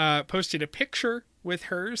posted a picture with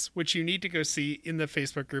hers, which you need to go see in the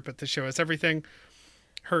Facebook group at The Show Us Everything.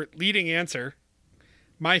 Her leading answer,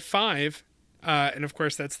 my 5, and of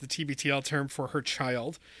course that's the TBTL term for her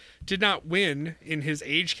child, did not win in his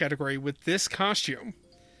age category with this costume.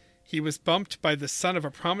 He was bumped by the son of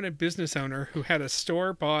a prominent business owner who had a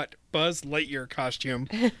store-bought Buzz Lightyear costume.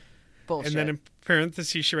 Bullshit. And then in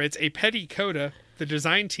parentheses she writes, a petty coda, the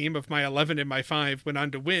design team of my 11 and my 5 went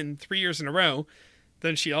on to win 3 years in a row.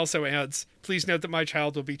 Then she also adds, please note that my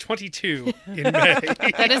child will be 22 in May.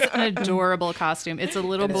 That is an adorable costume. It's a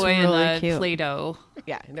little boy in really a cute. Play-Doh.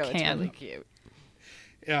 Yeah, no, it's Can. really cute.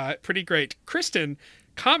 Yeah, pretty great. Kristen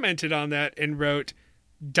commented on that and wrote,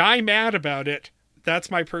 die mad about it. That's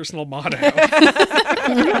my personal motto. And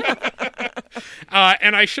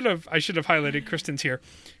I should have highlighted Kristen's here.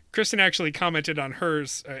 Kristen actually commented on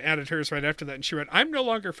hers, added hers right after that, and she wrote, I'm no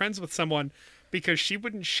longer friends with someone because she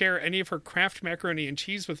wouldn't share any of her Kraft macaroni and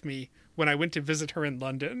cheese with me when I went to visit her in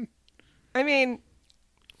London. I mean,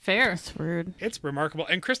 fair. It's rude. It's remarkable.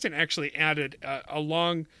 And Kristen actually added a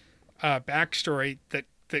long backstory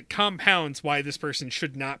that compounds why this person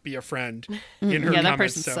should not be a friend in her Yeah, comments. that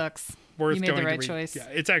person So sucks. worth You made going the to right read. choice. Yeah,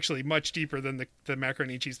 it's actually much deeper than the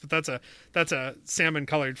macaroni and cheese, but that's a salmon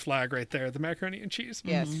colored flag right there, the macaroni and cheese.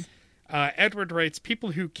 yes. Edward writes,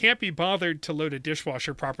 people who can't be bothered to load a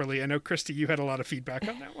dishwasher properly. I know, Christy, you had a lot of feedback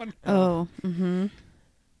on that one. Oh, mm-hmm.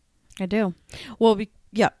 I do. Well,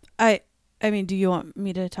 yeah. I mean, do you want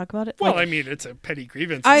me to talk about it? Well, Like, I mean, it's a petty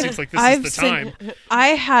grievance. It seems like this is the time.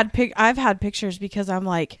 I've had pictures because I'm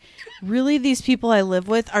like, really, these people I live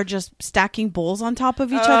with are just stacking bowls on top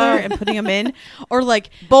of each other and putting them in, or like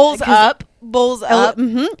Bowls up. Bowls up.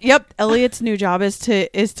 Yep. Elliot's new job is to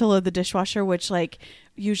load the dishwasher, which like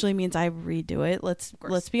usually means I redo it.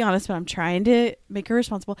 Let's be honest, but I'm trying to make her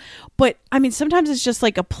responsible. But I mean, sometimes it's just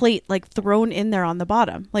like a plate like thrown in there on the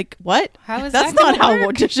bottom. Like what? How is That's that not gonna how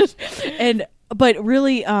work? just but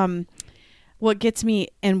really what gets me,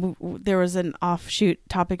 and there was an offshoot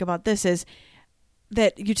topic about this, is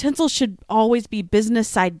that utensils should always be business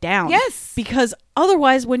side down. Yes. Because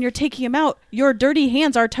otherwise, when you're taking them out, your dirty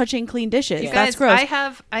hands are touching clean dishes. You That's guys,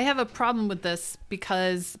 gross. I have a problem with this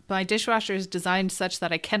because my dishwasher is designed such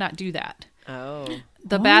that I cannot do that. Oh.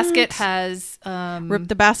 The What? basket has Rip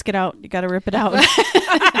the basket out. You got to rip it out.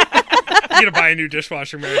 You gotta buy a new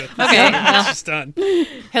dishwasher, Meredith. Okay, It's just done.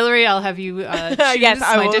 Hillary, I'll have you choose Yes,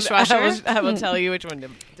 I my will, dishwasher. I will tell you which one to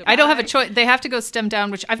I don't have a buy. choice. They have to go stem down,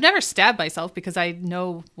 which I've never stabbed myself because I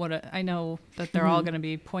know I know that they're all going to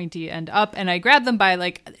be pointy and up, and I grab them by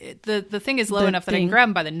like the thing is low The enough that I thing. can grab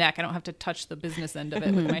them by the neck. I don't have to touch the business end of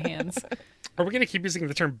it with my hands. Are we gonna keep using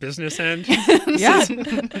the term business end? Yeah.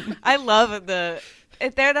 I love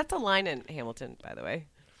that's a line in Hamilton, by the way.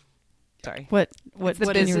 Sorry. What The can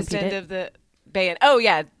you business repeat end it? of the bayonet. Oh,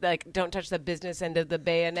 yeah. Like, don't touch the business end of the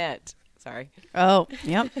bayonet. Sorry. Oh,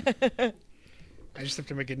 yep. I just have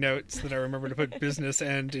to make a note so that I remember to put business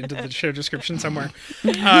end into the show description somewhere.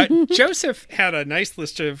 Joseph had a nice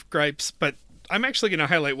list of gripes, but I'm actually going to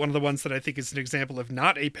highlight one of the ones that I think is an example of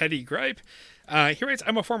not a petty gripe. He writes,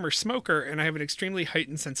 I'm a former smoker and I have an extremely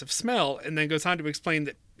heightened sense of smell, and then goes on to explain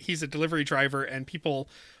that he's a delivery driver and people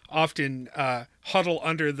often huddle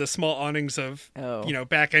under the small awnings of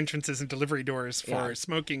back entrances and delivery doors for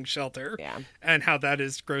smoking shelter, and how that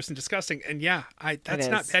is gross and disgusting. And that's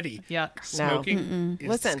not petty. Yuck. Smoking is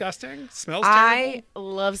Listen, disgusting. Smells terrible. I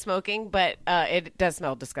love smoking, but it does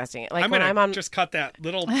smell disgusting. Like I'm when gonna I'm on, just cut that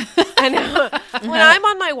little. I know when I'm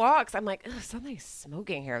on my walks, I'm like, somebody's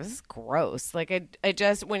smoking here. This is gross. Like I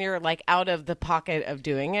just when you're like out of the pocket of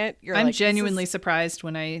doing it, you're I'm like, genuinely surprised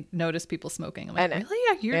when I notice people smoking. I'm like,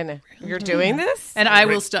 really? You're doing this? And I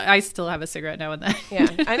will I still have a cigarette now and then. Yeah,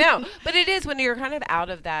 I know. But it is when you're kind of out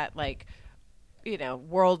of that, like,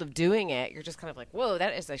 world of doing it, you're just kind of like, whoa,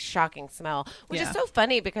 that is a shocking smell. Which is so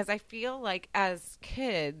funny because I feel like as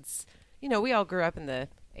kids, we all grew up in the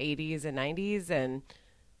 80s and 90s and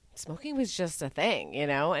smoking was just a thing,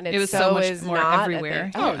 and it was so much more not everywhere.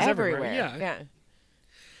 A thing. Oh, it was everywhere,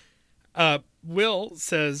 yeah. Will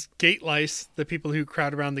says gate lice, the people who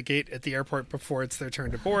crowd around the gate at the airport before it's their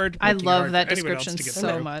turn to board. I making it love hard that for anyone else description to get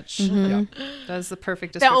so through. much. Yeah. That's the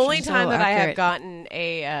perfect The description. only time that I have accurate. gotten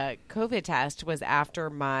a COVID test was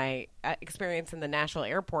after my experience in the Nashville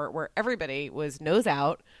airport where everybody was nose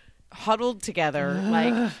out, huddled together,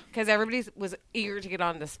 like, because everybody was eager to get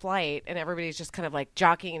on this flight and everybody's just kind of like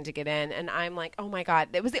jockeying to get in. And I'm like, oh my God,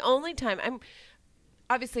 it was the only time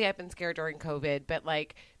obviously I've been scared during COVID, but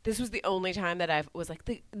like this was the only time that I was like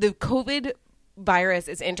the COVID virus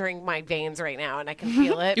is entering my veins right now and I can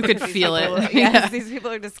feel it. You could because feel people- it. Yes, these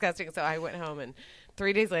people are disgusting. So I went home and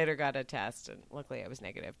 3 days later got a test and luckily I was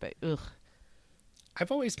negative, but ugh.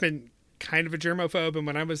 I've always been kind of a germaphobe, and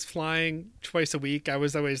when I was flying twice a week, I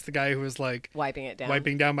was always the guy who was like Wiping it down.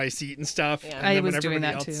 wiping down my seat and stuff. Yeah. And I then was when doing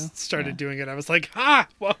everybody that else too. started Yeah. doing it, I was like,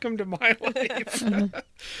 welcome to my life.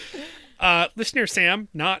 Listener Sam,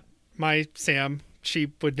 not my Sam.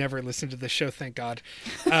 She would never listen to this show, thank God.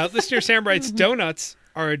 Listener Sam writes, donuts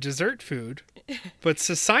are a dessert food, but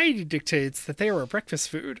society dictates that they are a breakfast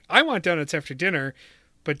food. I want donuts after dinner,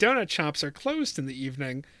 but donut shops are closed in the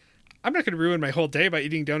evening. I'm not going to ruin my whole day by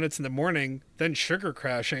eating donuts in the morning, then sugar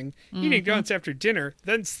crashing. Eating donuts after dinner,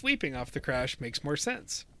 then sleeping off the crash makes more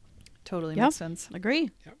sense. Totally Yep. makes sense. Agree.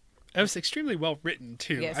 It was extremely well written,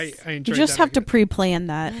 too. Yes. I You enjoyed just that have to argument. pre-plan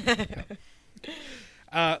that.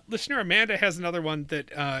 Listener Amanda has another one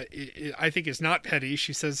that I think is not petty.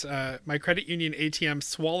 She says, my credit union ATM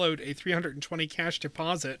swallowed a $320 cash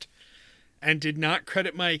deposit and did not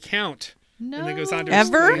credit my account. No. And then goes on to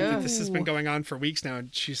Ever? explain that this has been going on for weeks now,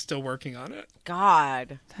 and she's still working on it.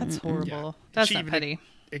 God. That's horrible. Yeah. That's She not even petty.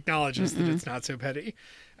 Acknowledges that it's not so petty.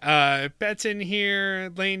 Bet's in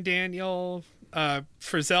here. Lane Daniel.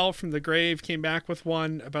 Frizzell from the grave came back with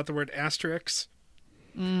one about the word asterix.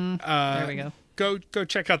 There we go. Go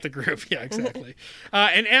check out the group. Yeah, exactly.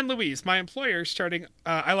 And Anne Louise, my employer, starting.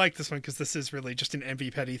 I like this one because this is really just an envy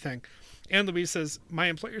petty thing. Anne Louise says, my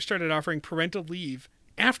employer started offering parental leave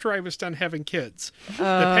after I was done having kids. The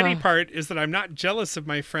petty part is that I'm not jealous of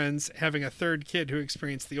my friends having a third kid who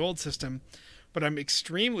experienced the old system, but I'm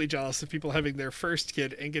extremely jealous of people having their first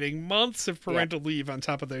kid and getting months of parental leave on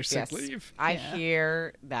top of their sick leave. I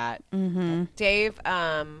hear that. Dave,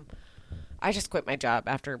 I just quit my job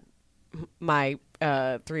after my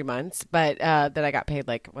 3 months, but that I got paid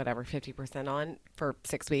like whatever 50% on for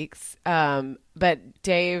 6 weeks. But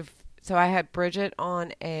Dave, so I had Bridget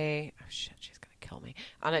on she's gonna kill me,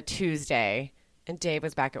 on a Tuesday, and Dave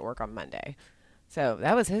was back at work on Monday. So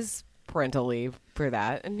that was his parental leave for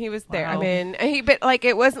that, and he was there. Wow. I mean, but like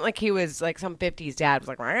it wasn't like he was like some 50s dad was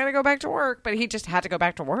like, well, I gotta go back to work, but he just had to go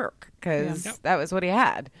back to work because that was what he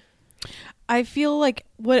had. I feel like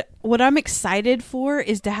what I'm excited for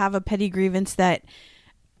is to have a petty grievance that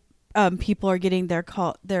people are getting their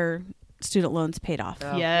student loans paid off.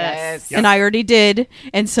 Oh, Yes. And I already did,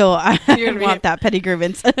 and so I want that petty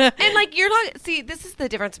grievance. And like you're not this is the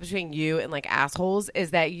difference between you and like assholes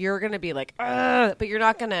is that you're gonna be like but you're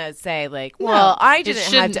not gonna say like, well, I didn't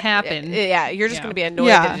shouldn't happen. Yeah, you're just gonna be annoyed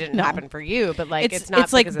Yeah, that it didn't no. happen for you, but like it's not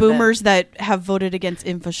it's like because of the- boomers that have voted against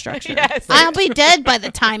infrastructure. Yes. I'll be dead by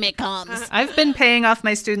the time it comes. I've been paying off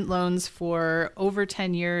my student loans for over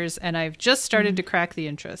 10 years, and I've just started to crack the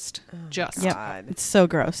interest. Yep. It's so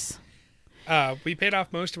gross. We paid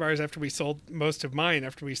off most of ours after we sold mine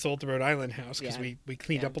after we sold the Rhode Island house because we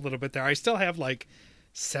cleaned up a little bit there. I still have like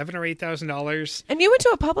 $7,000 or $8,000. And you went to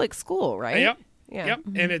a public school, right? Yep. Yeah. Yep.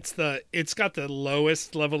 And it's got the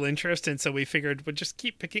lowest level interest, and so we figured we'd just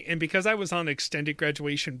keep picking. And because I was on extended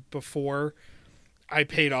graduation before I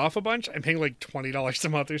paid off a bunch, I'm paying like $20 a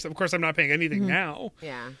month or something. Of course, I'm not paying anything now.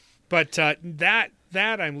 Yeah. But that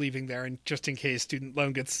I'm leaving there, and just in case student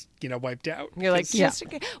loan gets wiped out. You're like, 'Cause just in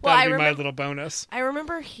case. Well, that'd be my little bonus. I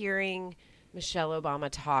remember hearing Michelle Obama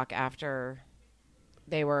talk after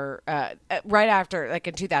they were right after, like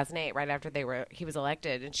in 2008, right after he was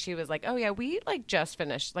elected, and she was like, "Oh yeah, we like just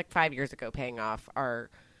finished like 5 years ago paying off our,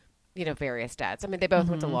 various debts. I mean, they both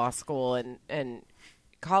went to law school and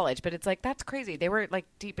college, but it's like that's crazy. They were like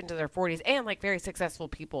deep into their 40s and like very successful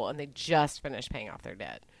people, and they just finished paying off their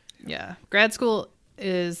debt. Yeah. Grad school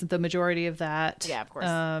is the majority of that. Yeah, of course.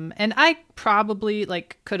 And I probably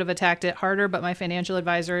could have attacked it harder, but my financial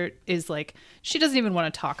advisor is like, she doesn't even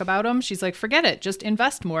want to talk about them. She's like, forget it, just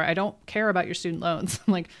invest more. I don't care about your student loans.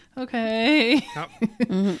 I'm like, okay.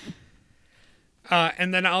 Yep.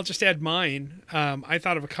 And then I'll just add mine. I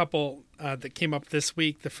thought of a couple that came up this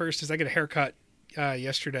week. The first is I got a haircut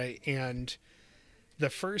yesterday, and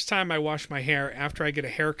the first time I wash my hair after I get a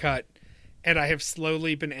haircut, and I have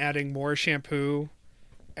slowly been adding more shampoo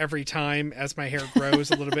every time as my hair grows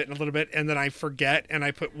a little bit, and then I forget and I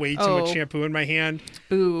put way too much shampoo in my hand.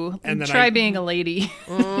 Boo. And then try being a lady.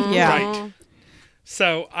 Yeah. Right.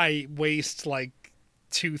 So I waste like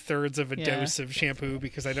 2/3 of a dose of shampoo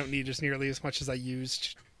because I don't need as nearly as much as I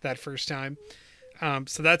used that first time.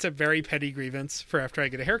 So that's a very petty grievance for after I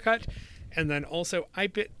get a haircut. And then also I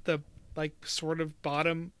bit the sort of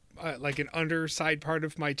bottom like an underside part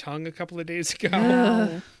of my tongue a couple of days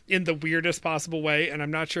ago in the weirdest possible way. And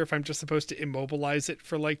I'm not sure if I'm just supposed to immobilize it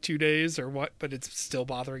for like 2 days or what, but it's still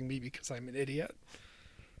bothering me because I'm an idiot.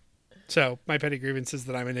 So my petty grievance is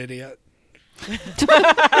that I'm an idiot.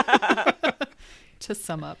 To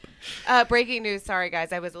sum up. Breaking news. Sorry,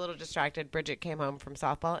 guys. I was a little distracted. Bridget came home from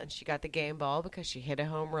softball, and she got the game ball because she hit a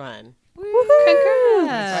home run. Congrats. So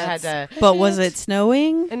I had to... But was it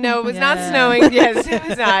snowing? No, it was not snowing. Yes, it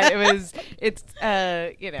was not. It's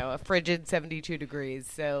a frigid 72 degrees.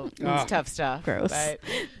 So it's tough stuff. Gross.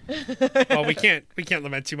 But... Well, we can't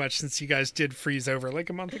lament too much since you guys did freeze over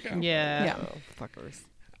like a month ago. Yeah. Oh, fuckers.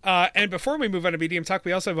 And before we move on to Medium Talk,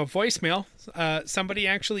 we also have a voicemail. Somebody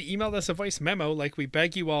actually emailed us a voice memo like we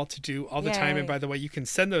beg you all to do all the time. Yay. And by the way, you can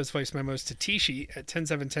send those voice memos to Tishi at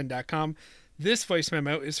 10710.com. This voice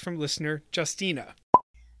memo is from listener Justina.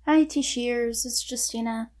 Hi, T-Shears. It's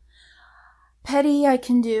Justina. Petty, I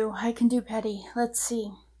can do petty. Let's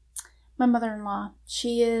see. My mother-in-law.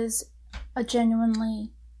 She is a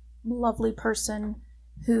genuinely lovely person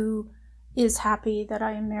who is happy that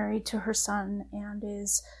I am married to her son and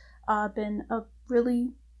is been a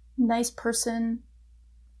really nice person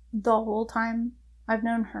the whole time I've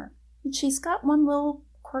known her. But she's got one little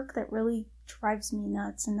quirk that really drives me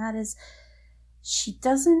nuts, and that is she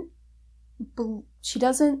doesn't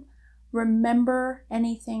remember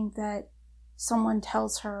anything that someone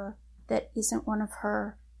tells her that isn't one of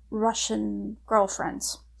her Russian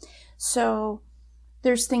girlfriends. So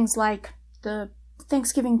there's things like the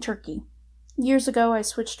Thanksgiving turkey. Years ago, I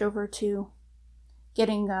switched over to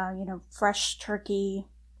getting, fresh turkey,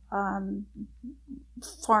 farm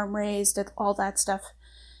raised, all that stuff.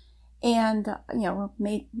 And,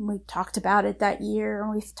 we talked about it that year,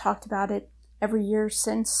 and we've talked about it every year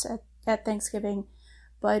since at Thanksgiving.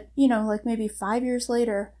 But, like maybe 5 years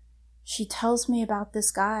later, she tells me about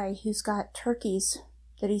this guy who's got turkeys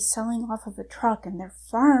that he's selling off of a truck, and they're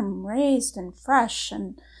farm raised and fresh,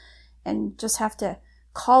 and just have to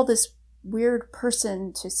call this weird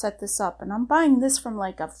person to set this up. And I'm buying this from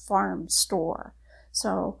like a farm store.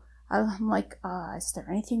 So I'm like, is there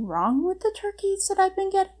anything wrong with the turkeys that I've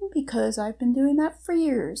been getting? Because I've been doing that for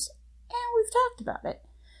years. And we've talked about it.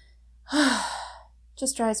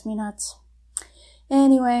 Just drives me nuts.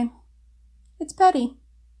 Anyway, it's petty,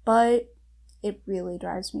 but it really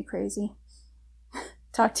drives me crazy.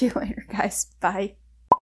 Talk to you later, guys. Bye.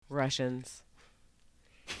 Russians.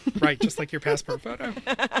 Right, just like your passport photo.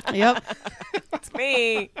 Yep. It's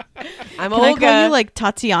me. I'm Can Olga. I call you like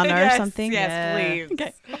Tatiana Yes, or something? Yes, please.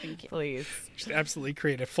 Okay. Thank you. Please. Should absolutely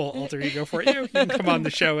create a full alter ego for you. You can come on the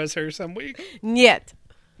show as her some week. Niet.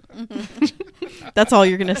 That's all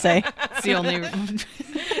you're gonna say. It's the only.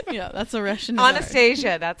 Yeah, that's a Russian.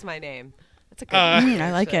 Anastasia, that's my name. That's a good name,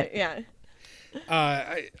 I like it. Yeah.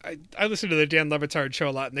 I listen to the Dan Le Batard show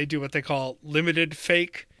a lot, and they do what they call limited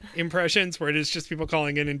fake impressions, where it is just people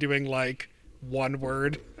calling in and doing like one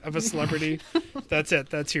word of a celebrity. That's it.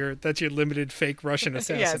 That's your limited fake Russian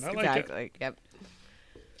assassin. Yes, I like exactly. Yep.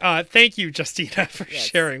 it. Thank you, Justina, for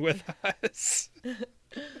sharing with us.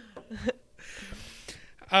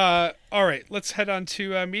 All right, let's head on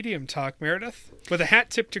to Medium Talk, Meredith, with a hat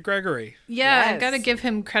tip to Gregory. Yeah, Yes. I've got to give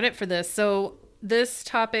him credit for this. So this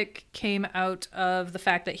topic came out of the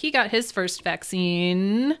fact that he got his first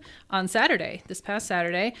vaccine on Saturday, this past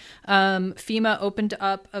Saturday. FEMA opened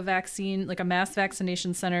up a vaccine, like a mass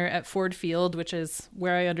vaccination center at Ford Field, which is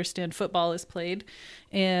where I understand football is played.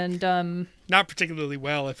 And Not particularly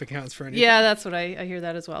well, if it counts for anything. yeah, that's what I hear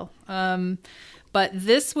that as well. But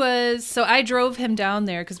this was, so I drove him down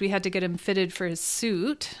there because we had to get him fitted for his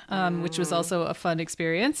suit, which was also a fun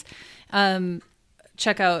experience.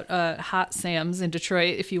 Check out Hot Sam's in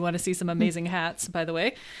Detroit if you want to see some amazing hats, by the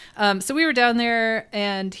way. So we were down there,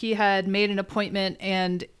 and he had made an appointment,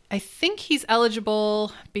 and I think he's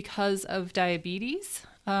eligible because of diabetes.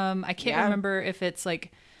 I can't remember if it's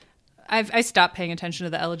like, I stopped paying attention to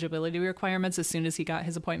the eligibility requirements as soon as he got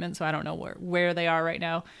his appointment, so I don't know where they are right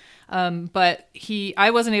now. But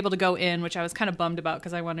I wasn't able to go in, which I was kind of bummed about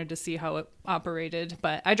because I wanted to see how it operated.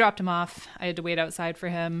 But I dropped him off. I had to wait outside for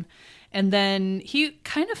him. And then he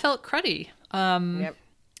kind of felt cruddy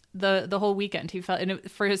the whole weekend. He felt,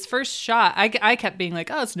 and for his first shot, I kept being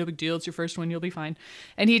like, oh, it's no big deal. It's your first one. You'll be fine.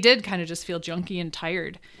 And he did kind of just feel junky and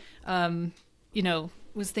tired.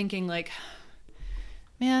 Was thinking like,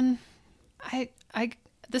 man,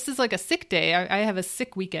 this is like a sick day. I have a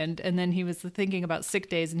sick weekend. And then he was thinking about sick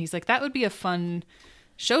days, and he's like, that would be a fun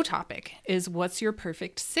show topic, is what's your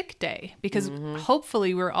perfect sick day? Because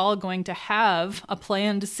hopefully we're all going to have a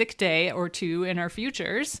planned sick day or two in our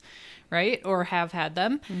futures, right? Or have had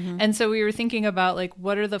them. And so we were thinking about like,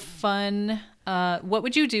 what are the fun, what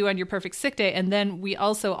would you do on your perfect sick day? And then we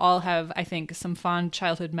also all have, I think, some fond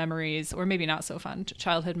childhood memories, or maybe not so fun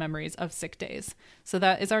childhood memories of sick days. So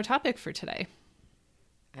that is our topic for today.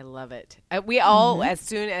 I love it. We all, as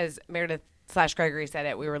soon as Meredith / Gregory said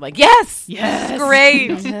it, we were like, yes, this is great.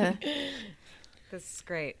 This is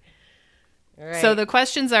great. All right. So the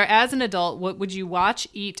questions are, as an adult, what would you watch,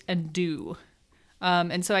 eat, and do?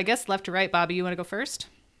 And so I guess left to right, Bobby, you want to go first?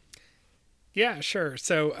 Yeah, sure.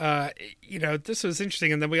 So, this was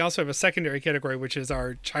interesting. And then we also have a secondary category, which is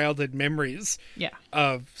our childhood memories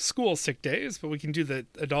of school sick days. But we can do the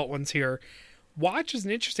adult ones here. Watch is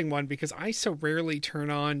an interesting one because I so rarely turn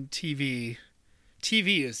on TV.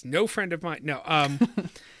 TV is no friend of mine. No,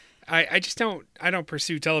 I just don't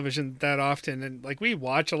pursue television that often. And like, we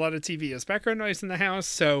watch a lot of TV as background noise in the house.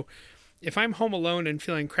 So if I'm home alone and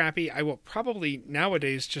feeling crappy, I will probably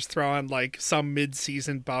nowadays just throw on like some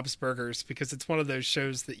mid-season Bob's Burgers, because it's one of those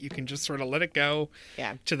shows that you can just sort of let it go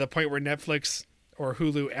to the point where Netflix or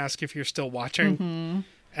Hulu ask if you're still watching.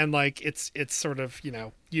 And like it's sort of, you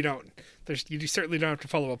know, you certainly don't have to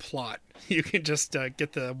follow a plot. You can just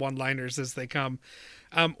get the one-liners as they come,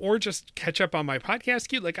 or just catch up on my podcast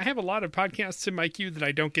queue. Like I have a lot of podcasts in my queue that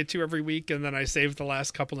I don't get to every week, and then I save the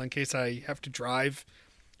last couple in case I have to drive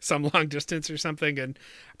some long distance or something, and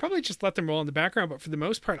I probably just let them roll in the background. But for the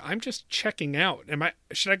most part, I'm just checking out.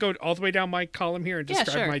 Should I go all the way down my column here and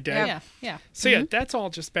describe my day? Yeah. So yeah, that's all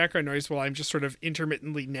just background noise while I'm just sort of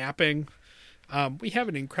intermittently napping. We have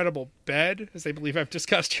an incredible bed, as I believe I've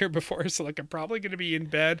discussed here before. So like I'm probably going to be in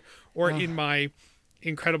bed or in my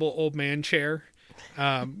incredible old man chair.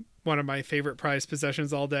 One of my favorite prized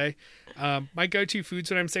possessions all day. My go-to foods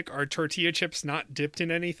when I'm sick are tortilla chips not dipped in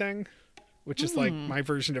anything, which is like my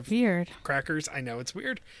version of Weird. crackers. I know it's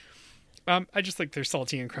weird. I just like they're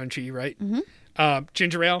salty and crunchy, right?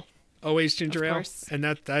 Ginger ale, always ginger ale. And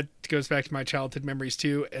that goes back to my childhood memories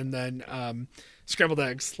too. And then scrambled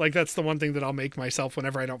eggs. Like that's the one thing that I'll make myself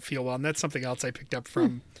whenever I don't feel well. And that's something else I picked up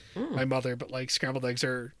from my mother. But like scrambled eggs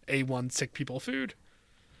are A1 sick people food.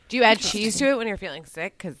 Do you add cheese to it when you're feeling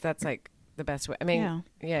sick? Because that's like the best way. I mean,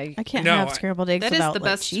 I can't have scrambled eggs that without is the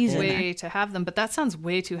best cheese way to have them, but that sounds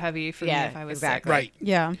way too heavy for me if I was sick. Right.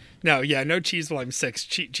 Yeah. No cheese while I'm sick.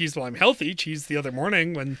 Cheese while I'm healthy. Cheese the other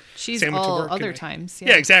morning when cheese Sam went all to work other times.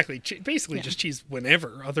 Yeah, exactly. Basically just cheese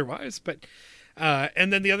whenever otherwise. But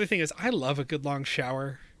and then the other thing is I love a good long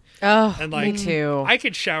shower. Oh, and like, me too. I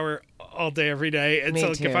could shower all day every day, and Me so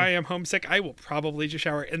like, too. if I am homesick, I will probably just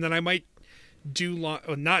shower, and then I might do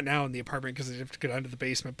not now in the apartment because I have to go down to the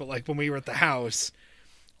basement, but like when we were at the house,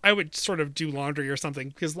 I would sort of do laundry or something,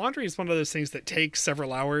 because laundry is one of those things that takes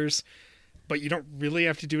several hours, but you don't really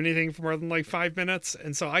have to do anything for more than like 5 minutes,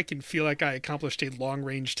 and so I can feel like I accomplished a long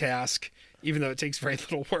range task, even though it takes very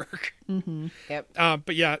little work. Yep.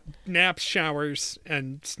 But yeah, naps, showers,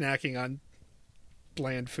 and snacking on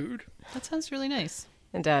bland food. That sounds really nice.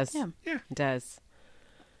 It does. Yeah. It does.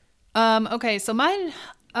 Okay, so mine,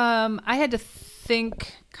 I had to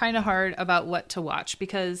think kind of hard about what to watch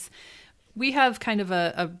because we have kind of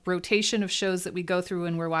a rotation of shows that we go through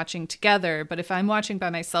when we're watching together. But if I'm watching by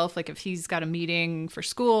myself, like if he's got a meeting for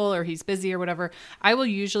school or he's busy or whatever, I will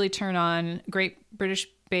usually turn on Great British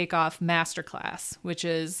Bake Off Masterclass, which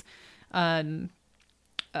is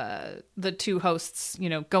the two hosts, you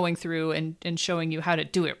know, going through and showing you how to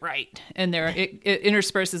do it right. And it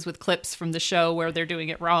intersperses with clips from the show where they're doing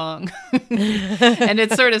it wrong. And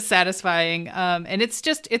it's sort of satisfying. And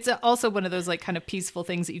it's also one of those like kind of peaceful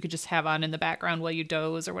things that you could just have on in the background while you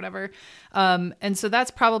doze or whatever. And so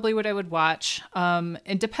that's probably what I would watch.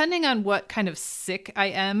 And depending on what kind of sick I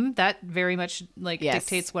am, that very much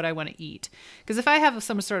dictates what I want to eat. Because if I have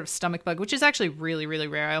some sort of stomach bug, which is actually really, really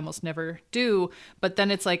rare, I almost never do, but then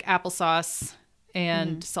it's like applesauce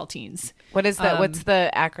and saltines. What's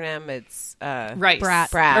the acronym? It's rice.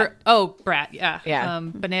 Brat. Brat. Yeah.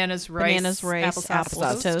 Bananas, rice,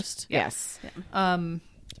 applesauce, toast. Yes.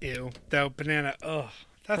 Ew. Though banana. Ugh.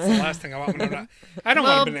 That's the last thing I want when I'm not. I don't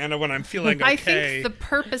want a banana when I'm feeling okay. I think the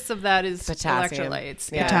purpose of that is potassium.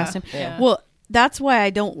 Electrolytes. Yeah. Potassium. Yeah. Well, that's why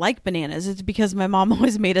I don't like bananas. It's because my mom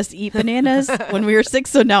always made us eat bananas when we were sick,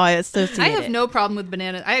 so now I associate I have no problem with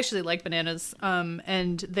bananas. I actually like bananas.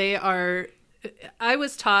 And they are... I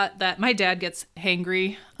was taught that my dad gets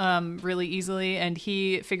hangry really easily, and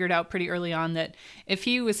he figured out pretty early on that if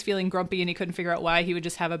he was feeling grumpy and he couldn't figure out why, he would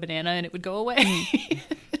just have a banana and it would go away.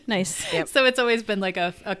 Nice. Yep. So it's always been like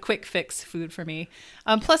a quick fix food for me.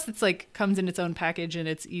 Plus it's like comes in its own package and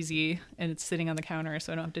it's easy and it's sitting on the counter,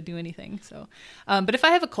 so I don't have to do anything. So, but if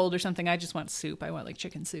I have a cold or something, I just want soup. I want like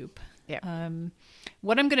chicken soup. Yeah.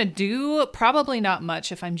 What I'm going to do, probably not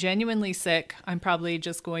much. If I'm genuinely sick, I'm probably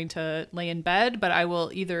just going to lay in bed, but I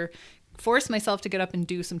will either force myself to get up and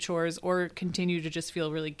do some chores or continue to just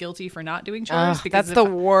feel really guilty for not doing chores. Because that's the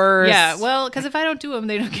worst. Yeah, well, because if I don't do them,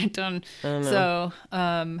 they don't get done. So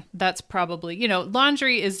that's probably,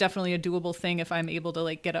 laundry is definitely a doable thing if I'm able to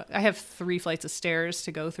like get up. I have 3 flights of stairs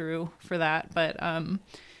to go through for that, but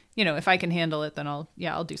if I can handle it, then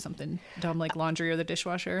I'll do something dumb like laundry or the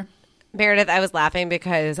dishwasher. Meredith, I was laughing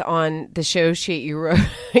because on the show sheet you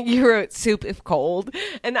wrote soup if cold,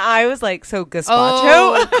 and I was like, so gazpacho?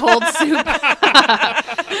 Oh, cold soup.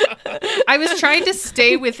 I was trying to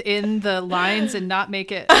stay within the lines and not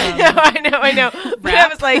make it. I know. But I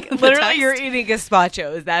was like, literally, you're eating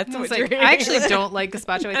gazpacho. That's what you're eating. I actually don't like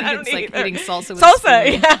gazpacho. I think it's like eating salsa with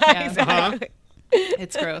salsa. spoon. Yeah, exactly.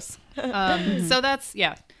 It's gross. So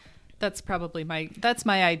that's probably my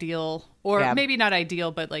ideal, or maybe not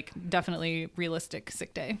ideal, but like definitely realistic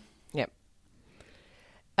sick day. Yep.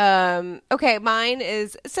 Okay, mine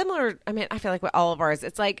is similar. I mean, I feel like with all of ours,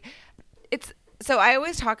 so I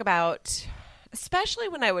always talk about especially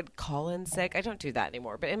when I would call in sick. I don't do that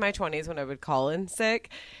anymore, but in my 20s when I would call in sick,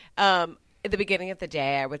 at the beginning of the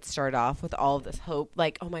day, I would start off with all of this hope,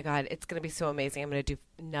 like, oh my God, it's going to be so amazing. I'm going to do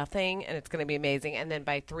nothing and it's going to be amazing. And then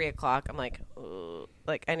by 3 o'clock, I'm like,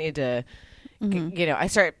 I need to, I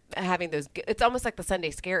start having those, it's almost like the Sunday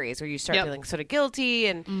scaries where you start feeling sort of guilty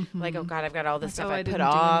and like, oh God, I've got all this stuff I put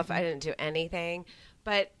off. I didn't do anything.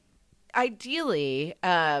 But ideally,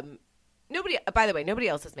 nobody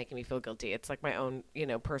else is making me feel guilty. It's like my own,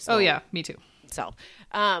 personal. Oh yeah, me too. So,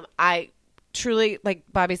 I truly, like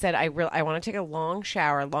Bobby said, I want to take a long,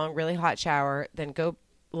 really hot shower, then go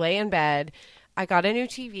lay in bed. I got a new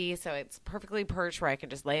TV, so it's perfectly perched where I can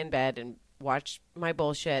just lay in bed and watch my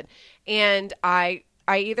bullshit. And I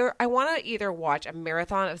want to either watch a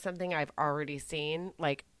marathon of something I've already seen,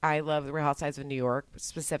 like I love The Real Housewives of New York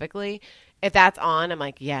specifically. If that's on, I'm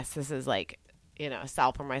like, yes, this is like, a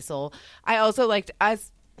salve for my soul. I also liked,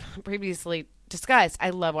 as previously discussed, I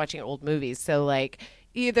love watching old movies. So like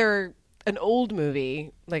either an old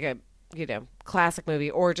movie, like a, classic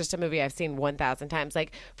movie, or just a movie I've seen 1,000 times.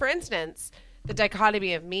 Like, for instance, the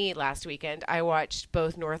dichotomy of me last weekend, I watched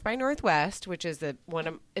both North by Northwest, which is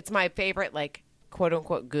it's my favorite, like, quote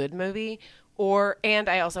unquote good movie, and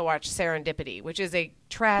I also watched Serendipity, which is a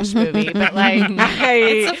trash movie, but like,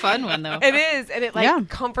 it's a fun one though. It is, and it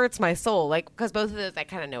comforts my soul, like, because both of those I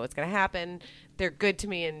kind of know what's going to happen. They're good to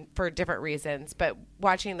me and for different reasons, but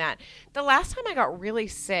watching that, the last time I got really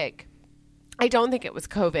sick, I don't think it was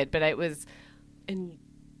COVID, but it was in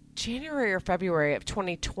January or February of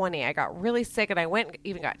 2020. I got really sick and I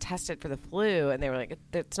even got tested for the flu, and they were like,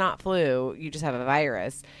 it's not flu, you just have a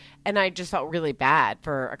virus. And I just felt really bad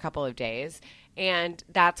for a couple of days. And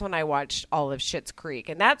that's when I watched all of Schitt's Creek.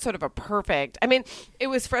 And that's sort of a perfect, it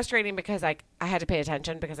was frustrating because I had to pay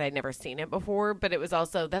attention because I had never seen it before, but it was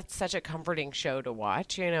also, that's such a comforting show to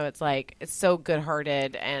watch. It's like, it's so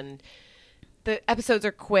good-hearted, and the episodes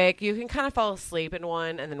are quick. You can kind of fall asleep in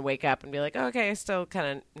one and then wake up and be like, oh, okay, I still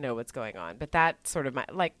kind of know what's going on. But that's sort of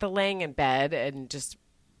like the laying in bed and just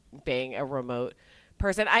being a remote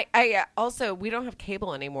person. I also, we don't have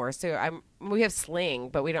cable anymore. So we have Sling,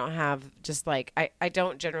 but we don't have just like, I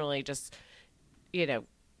don't generally just,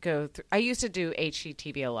 go through. I used to do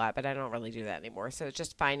HGTV a lot, but I don't really do that anymore. So it's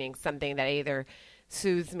just finding something that either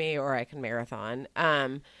soothes me or I can marathon.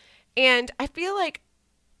 And I feel like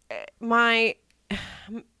my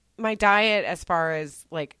diet, as far as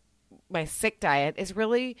like my sick diet, is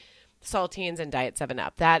really saltines and Diet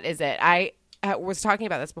 7-Up. That is it. I was talking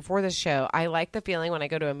about this before this show. I like the feeling when I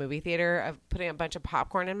go to a movie theater of putting a bunch of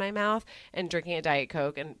popcorn in my mouth and drinking a Diet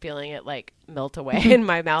Coke and feeling it like melt away in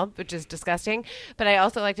my mouth, which is disgusting. But I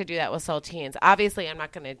also like to do that with saltines. Obviously, I'm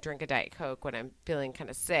not going to drink a Diet Coke when I'm feeling kind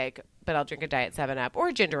of sick, but I'll drink a Diet 7-Up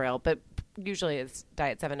or ginger ale, but usually it's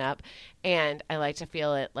Diet 7-Up. And I like to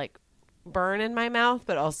feel it like burn in my mouth,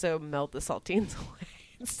 but also melt the saltines away.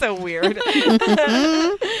 It's so weird.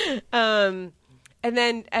 And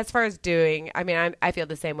then as far as doing, I feel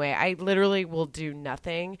the same way. I literally will do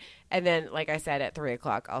nothing. And then, like I said, at 3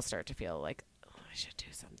 o'clock, I'll start to feel like, oh, I should do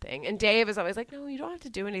something. And Dave is always like, no, you don't have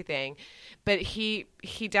to do anything. But he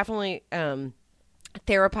definitely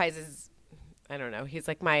therapizes. I don't know. He's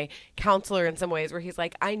like my counselor in some ways, where he's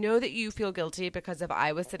like, I know that you feel guilty because if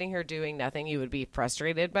I was sitting here doing nothing, you would be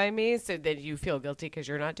frustrated by me. So then you feel guilty because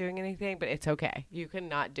you're not doing anything, but it's okay. You can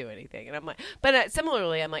not do anything. And I'm like, but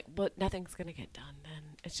similarly, I'm like, but nothing's going to get done then.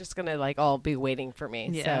 It's just going to like all be waiting for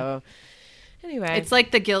me. Yeah. So anyway. It's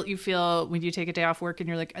like the guilt you feel when you take a day off work and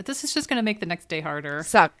you're like, this is just going to make the next day harder.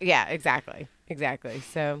 Yeah, exactly.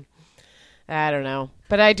 So I don't know,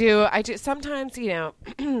 but I do sometimes,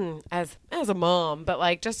 as a mom, but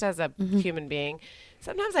like just as a human being,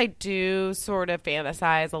 sometimes I do sort of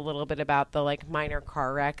fantasize a little bit about the like minor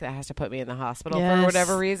car wreck that has to put me in the hospital for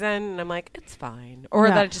whatever reason. And I'm like, it's fine. Or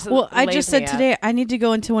that it just, I just said today, I need to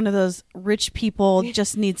go into one of those rich people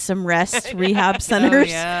just need some rest rehab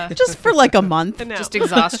centers just for like a month. Just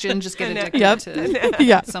exhaustion, just get addicted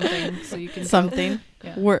to something so you can something.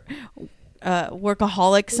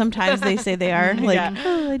 Workaholics, sometimes they say they are like,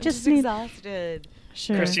 I just need exhausted.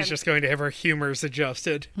 Sure. Christy's just going to have her humors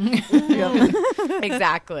adjusted.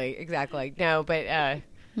 Exactly. No, but I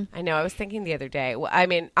know I was thinking the other day. Well,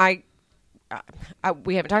 I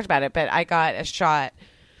we haven't talked about it, but I got a shot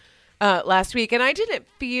last week, and I didn't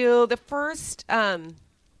feel the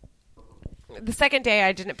second day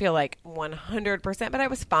I didn't feel like 100%, but I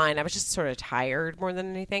was fine. I was just sort of tired more than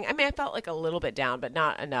anything. I felt like a little bit down, but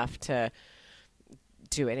not enough to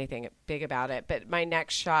do anything big about it. But my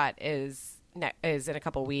next shot is in a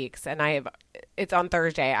couple weeks, and it's on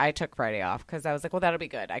Thursday. I took Friday off because I was like, well, that'll be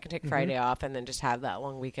good. I can take Friday off and then just have that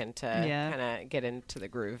long weekend to kind of get into the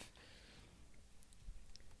groove.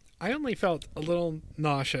 I only felt a little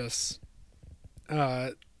nauseous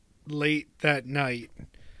late that night,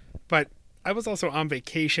 but I was also on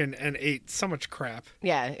vacation and ate so much crap.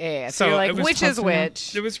 Yeah. So you're like, it was which is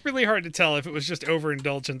which? It was really hard to tell if it was just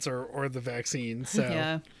overindulgence or the vaccine. So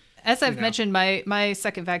yeah. As I've mentioned, my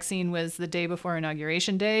second vaccine was the day before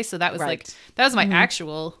Inauguration Day. So that was that was my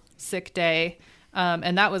actual sick day.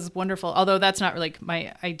 And that was wonderful. Although that's not like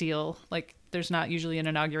my ideal, like there's not usually an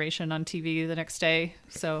inauguration on TV the next day.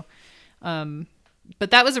 So,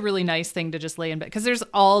 but that was a really nice thing to just lay in bed because there's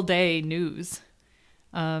all day news.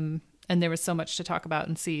 And there was so much to talk about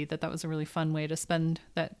and see that was a really fun way to spend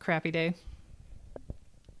that crappy day.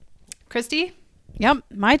 Christy? Yep,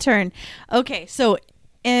 my turn. Okay, so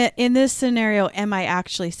in this scenario, am I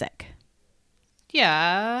actually sick?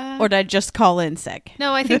 Yeah. Or did I just call in sick?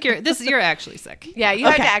 No, I think you're actually sick. Yeah, you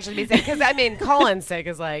have to actually be sick because I mean, calling sick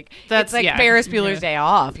is like it's like Ferris Bueller's Day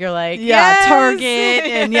Off. You're like Target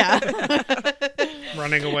and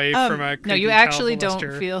running away from a no. You actually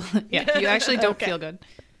don't feel. Yeah, you actually don't feel good.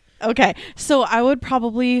 Okay, so I would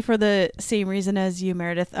probably, for the same reason as you,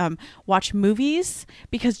 Meredith, watch movies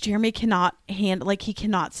because Jeremy cannot he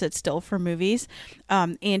cannot sit still for movies,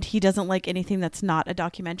 and he doesn't like anything that's not a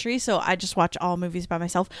documentary. So I just watch all movies by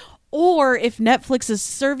myself. Or if Netflix is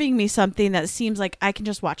serving me something that seems like I can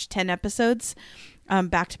just watch 10 episodes,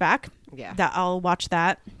 back to back, that I'll watch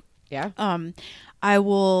that. Yeah. I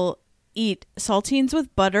will eat saltines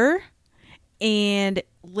with butter and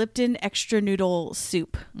Lipton extra noodle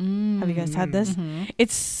soup. Have you guys had this? Mm-hmm.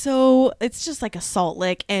 It's just like a salt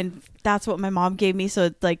lick, and that's what my mom gave me, so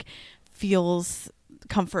it like feels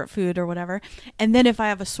comfort food or whatever. And then if I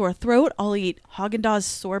have a sore throat, I'll eat Haagen-Dazs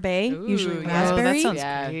sorbet, usually raspberry. Oh, that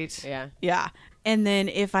sounds great. Yeah. And then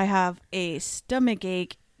if I have a stomach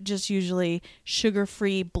ache, just usually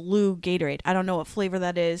sugar-free blue Gatorade. I don't know what flavor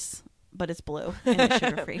that is, but it's blue and it's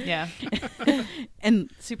sugar-free. Yeah.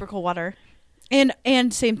 And super cold water.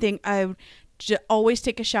 And same thing, I would always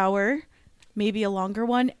take a shower, maybe a longer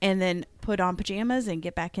one, and then put on pajamas and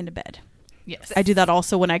get back into bed. Yes. I do that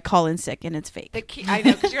also when I call in sick and it's fake. The key, I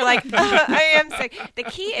know, because you're like, I am sick. The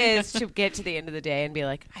key is to get to the end of the day and be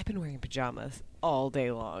like, I've been wearing pajamas all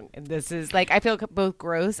day long. And this is like, I feel both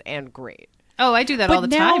gross and great. Oh, I do that all the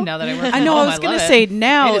time now that I work from I know, home. I was going to say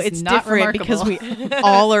now it's different remarkable. because we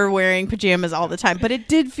all are wearing pajamas all the time. But it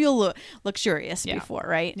did feel luxurious before,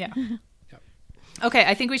 right? Yeah. Okay,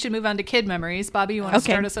 I think we should move on to kid memories. Bobby, you want to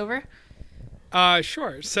start us over?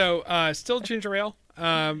 Sure. So, still ginger ale.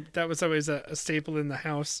 That was always a staple in the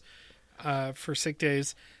house for sick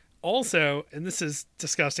days. Also, and this is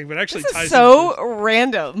disgusting, but actually this ties is so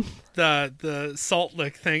random. The salt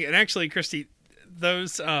lick thing, and actually, Christy,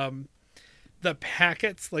 those the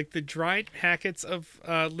packets, like the dried packets of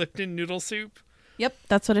Lipton noodle soup. Yep,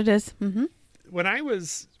 that's what it is. Mm-hmm. When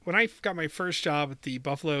I got my first job at the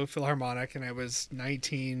Buffalo Philharmonic, and I was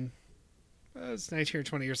 19 or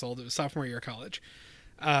 20 years old. It was sophomore year of college.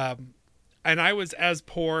 And I was as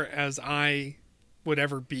poor as I would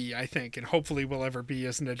ever be, I think, and hopefully will ever be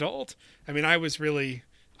as an adult. I mean, I was really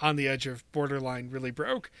on the edge of borderline really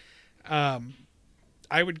broke. I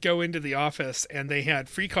would go into the office and they had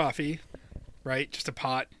free coffee, right? Just a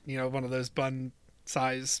pot, one of those bun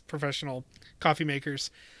size professional coffee makers.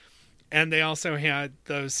 And they also had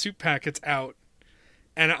those soup packets out.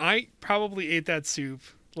 And I probably ate that soup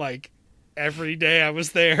like every day I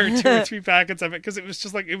was there, 2 or 3 packets of it, because it was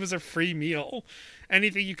just like, it was a free meal.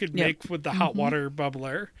 Anything you could make with the hot water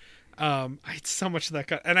bubbler. I ate so much of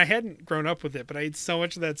that. And I hadn't grown up with it, but I ate so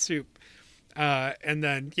much of that soup. And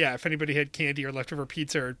then, if anybody had candy or leftover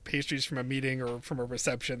pizza or pastries from a meeting or from a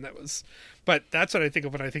reception, but that's what I think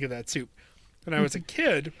of when I think of that soup. When I was a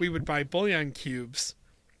kid, we would buy bouillon cubes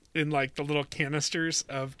in like the little canisters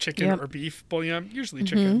of chicken or beef bouillon, usually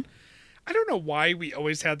chicken. I don't know why we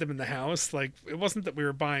always had them in the house. Like, it wasn't that we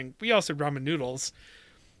also ramen noodles,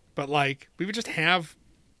 but like we would just have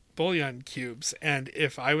bouillon cubes. And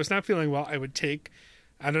if I was not feeling well, I would take,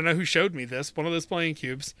 I don't know who showed me this, one of those bouillon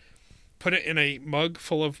cubes, put it in a mug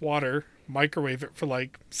full of water, microwave it for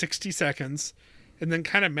like 60 seconds, and then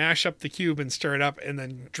kind of mash up the cube and stir it up and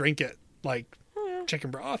then drink it like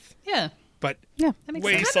chicken broth. Yeah. But that makes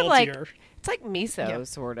way sense. saltier. It's like miso,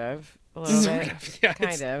 sort of. A little bit. Yeah,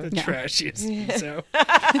 Kind it's of. the trashiest. So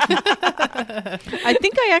I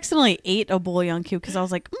think I accidentally ate a bouillon cube because I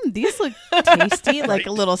was like, these look tasty, like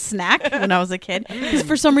a little snack when I was a kid. Because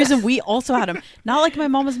for some reason, we also had them. Not like my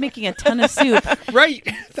mom was making a ton of soup. right,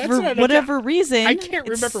 that's For not whatever reason. I can't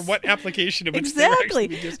remember what application of which they were Exactly.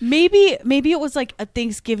 actually just Maybe it was like a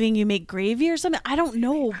Thanksgiving you make gravy or something. I don't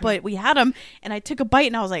know, but we had them, and I took a bite,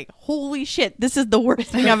 and I was like, "Holy shit, this is the worst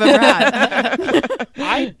thing I've ever had."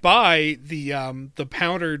 I buy the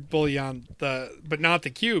powdered bouillon, but not the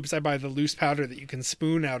cubes. I buy the loose powder that you can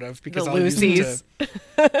spoon out of because The I'll use it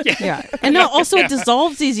loosies. Yeah, and now also Yeah. it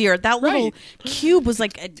dissolves easier. That little Right. cube was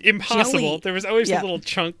like a impossible. jelly. There was always Yeah. a little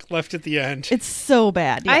chunk left at the end. It's so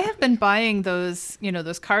bad. Yeah. I have been buying those,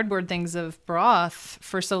 those cardboard things of broth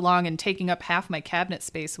for so long and taking up half my cabinet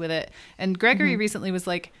space with it. And Gregory recently was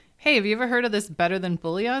like, "Hey, have you ever heard of this better than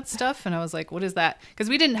bouillon stuff?" And I was like, "What is that?" Because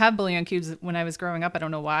we didn't have bouillon cubes when I was growing up. I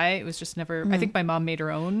don't know why. It was just never. I think my mom made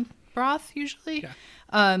her own broth usually.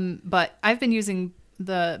 Yeah. But I've been using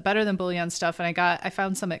the better than bouillon stuff, and I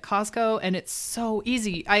found some at Costco, and it's so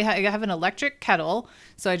easy. I have an electric kettle,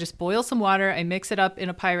 so I just boil some water, I mix it up in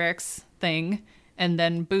a Pyrex thing, and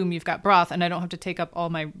then boom, you've got broth, and I don't have to take up all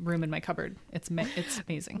my room in my cupboard. It's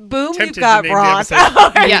amazing. Boom, Tempted you've to got name the broth.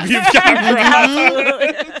 episode, Yes. You've got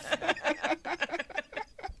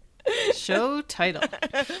broth. Show title.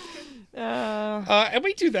 And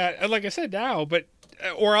we do that, like I said now, but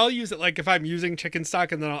or I'll use it like if I'm using chicken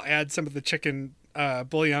stock, and then I'll add some of the chicken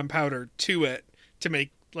bouillon powder to it to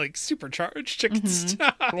make like supercharged chicken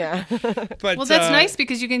stock. Yeah. But Well, that's nice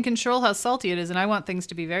because you can control how salty it is, and I want things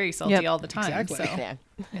to be very salty Yep. all the time. Exactly. So Yeah.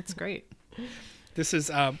 it's great. This is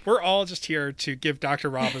we're all just here to give Dr.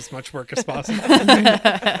 Rob as much work as possible. So Hey,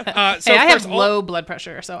 I of have course, low blood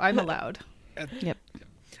pressure, so I'm allowed. Yep.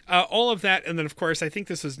 all of that, and then of course I think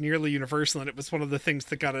this was nearly universal, and it was one of the things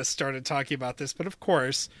that got us started talking about this. But of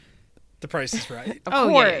course, The Price is Right. Of Oh,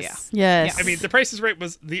 course. yeah. Yes. I mean, The Price is Right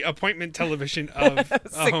was the appointment television of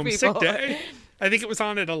Sick Home people. Sick Day. I think it was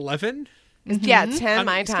on at 11. Yeah, 10 On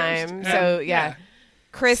my the East Coast. time. So, yeah. Yeah.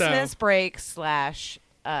 Christmas So- break /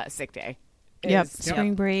 sick day. Yep. is-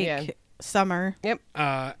 Spring break, Yeah. summer.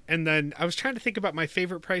 And then I was trying to think about my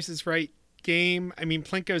favorite Price is Right game. I mean,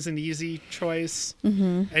 Plinko's an easy choice,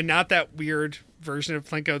 and not that weird version of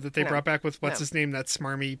Plinko that they No. brought back with what's No. his name, that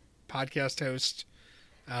smarmy podcast host.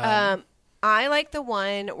 I like the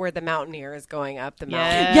one where the mountaineer is going up the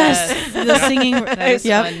mountain. Yes. The singing. That is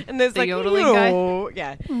Yep. fun. And there's the like yodeling guy. "No."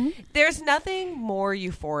 Yeah. There's nothing more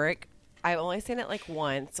euphoric. I've only seen it like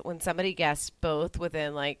once when somebody guessed both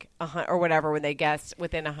within like or whatever, when they guessed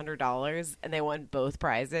within $100 and they won both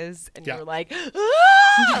prizes, and Yeah. you were like,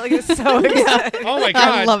 ah! Like, it's so exciting. Oh my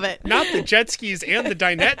god! love it. Not the jet skis and the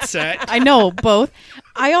dinette set. I know both.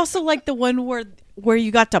 I also like the one where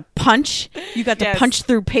you got to punch. You got to Yes. punch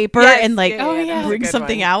through paper Yes, and like that's a bring good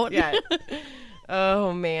something one. out. Yeah.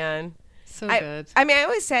 Oh man. So good. I mean, I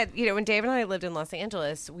always said, when Dave and I lived in Los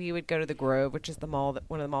Angeles, we would go to the Grove, which is the mall,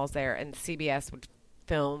 one of the malls there, and CBS would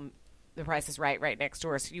film The Price is Right next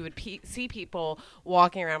door. So you would see people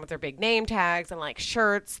walking around with their big name tags and like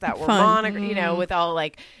shirts that were Fun. with all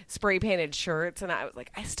like spray painted shirts. And I was like,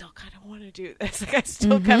 I still kind of want to do this. Like, I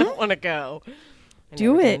still kind of want to go. I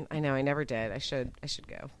Do never it. did. I know, I never did. I should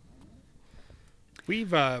go.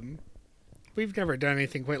 We've never done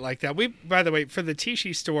anything quite like that. By the way, for the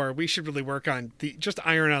Tishi store, we should really work on just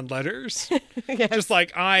iron on letters. Just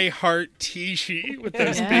like I heart Tishi with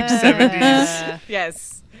those big 70s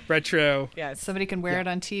Yes. retro. Yes. Somebody can wear it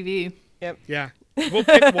on TV. Yeah. We'll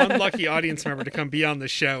pick one lucky audience member to come be on the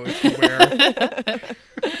show if you wear.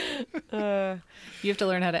 You have to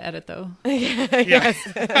learn how to edit, though. Yeah.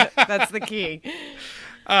 That's the key.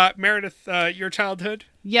 Meredith, your childhood?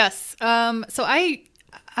 Yes. So I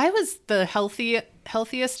was the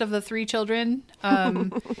healthiest of the three children.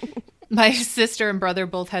 My sister and brother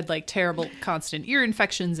both had like terrible constant ear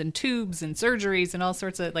infections and tubes and surgeries and all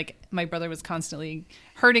sorts of my brother was constantly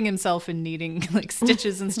hurting himself and needing like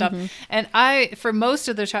stitches and stuff. And for most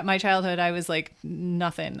of my childhood, I was like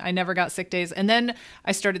nothing. I never got sick days. And then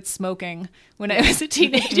I started smoking when I was a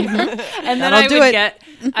teenager. And then I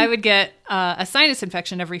would get a sinus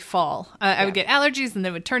infection every fall. I would get allergies and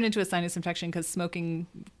then it would turn into a sinus infection because smoking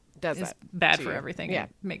Does is that bad to for you. everything. Yeah.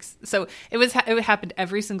 It happened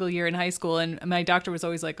every single year in high school, and my doctor was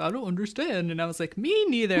always like, "I don't understand," and I was like, "Me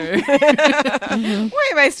neither." Why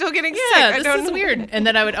am I still getting sick? Yeah, I this don't is know. weird. And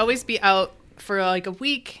then I would always be out for like a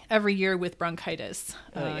week every year with bronchitis.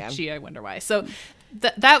 yeah. Gee, I wonder why. So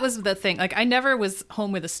that was the thing. Like I never was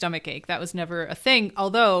home with a stomach ache. That was never a thing.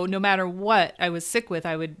 Although no matter what I was sick with,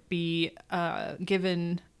 I would be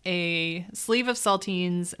given a sleeve of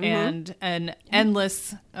saltines and an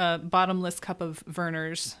endless, bottomless cup of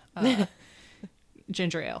Werner's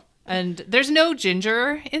ginger ale. And there's no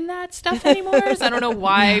ginger in that stuff anymore, so I don't know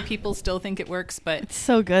why people still think it works, but It's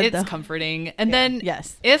so good, it's though. comforting. And then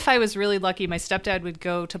Yes. if I was really lucky, my stepdad would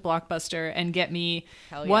go to Blockbuster and get me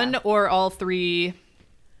Hell yeah. one or all three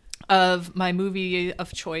of my movie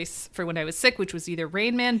of choice for when I was sick, which was either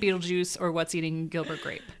Rain Man, Beetlejuice, or What's Eating Gilbert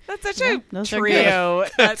Grape. That's such a those are trio.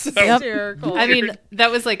 That's hysterical. I mean,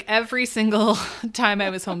 that was like every single time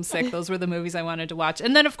I was homesick, those were the movies I wanted to watch.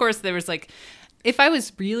 And then, of course, there was like, if I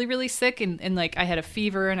was really, really sick and like I had a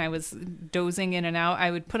fever and I was dozing in and out, I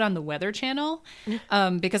would put on the Weather Channel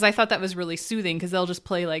because I thought that was really soothing because they'll just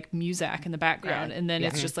play like Muzak in the background and then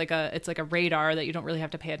it's just like it's like a radar that you don't really have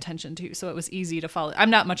to pay attention to. So it was easy to follow. I'm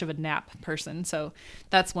not much of a nap person, so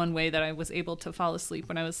that's one way that I was able to fall asleep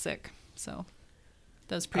when I was sick. So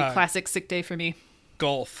that was a pretty classic sick day for me.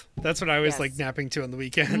 Golf. That's what I was Yes. like napping to on the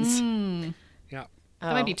weekends. Yeah.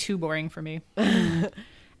 That might be too boring for me.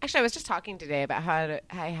 Actually, I was just talking today about how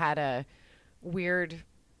I had a weird.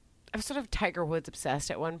 I was sort of Tiger Woods obsessed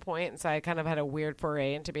at one point, and so I kind of had a weird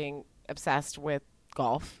foray into being obsessed with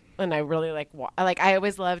golf. And I really like I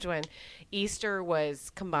always loved when Easter was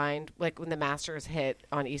combined, like when the Masters hit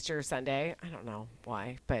on Easter Sunday. I don't know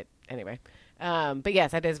why, but anyway. But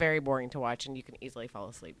yes, it is very boring to watch, and you can easily fall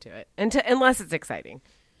asleep to it, unless it's exciting.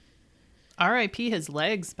 R.I.P. his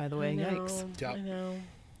legs, by the way. I know, Yikes. Yeah. I know.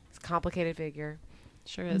 It's a complicated figure.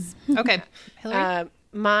 Sure is. Okay. Hillary?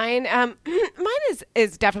 Mine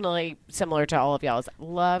is definitely similar to all of y'all's.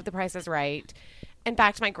 Love The Price is Right. In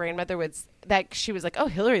fact, my grandmother she was like, "Oh,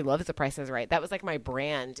 Hillary loves The Price is Right." That was like my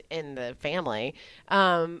brand in the family.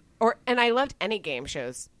 And I loved any game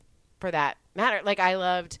shows for that matter. Like I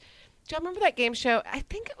loved. Do you remember that game show? I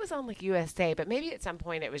think it was on like USA, but maybe at some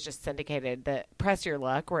point it was just syndicated. The Press Your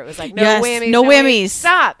Luck, where it was like no Yes, whammies, no whammies.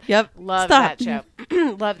 Stop. Yep. Love Stop. that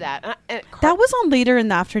show. Love that. That was on later in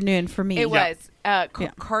the afternoon for me. It was. Yeah.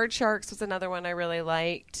 Card Sharks was another one I really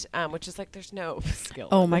liked, which is like there's no skill.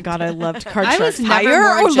 Oh my god, I loved Card I Sharks. was never Higher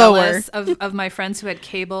more or lower? jealous of my friends who had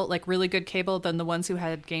cable, like really good cable, than the ones who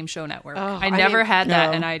had Game Show Network. Oh, I never had that,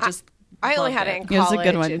 no. and I just I only loved had it in It was a college,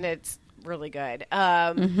 good one. and it's really good.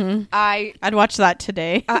 Mm-hmm. I'd watch that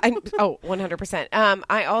today. 100%.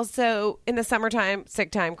 I also in the summertime,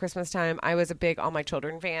 sick time, Christmas time, I was a big All My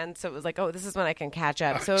Children fan, so it was like, oh, this is when I can catch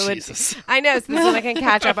up. So Jesus. I know, so this is when I can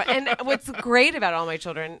catch up. And what's great about All My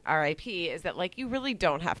Children, R.I.P., is that like you really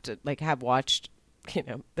don't have to like have watched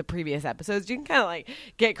the previous episodes. You can kind of like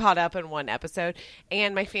get caught up in one episode.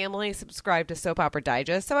 And my family subscribed to Soap Opera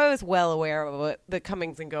Digest, so I was well aware of what the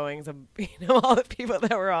comings and goings of all the people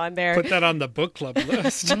that were on there. Put that on the book club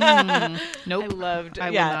list. Nope. I loved. I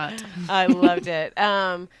will not. I loved it.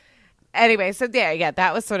 Anyway, so yeah,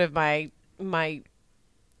 that was sort of my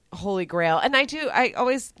holy grail. And I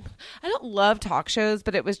don't love talk shows,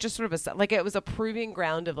 but it was just sort of it was a proving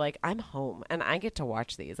ground of like, I'm home and I get to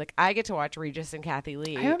watch these. Like I get to watch Regis and Kathy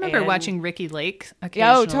Lee. I remember and- watching Ricky Lake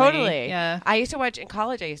occasionally. Oh, totally. Yeah. I used to watch in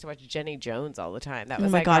college. I used to watch Jenny Jones all the time. That Oh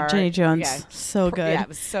was my like god, our- Jenny Jones, yeah. so good. Yeah, it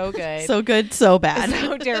was so good. So good, so bad.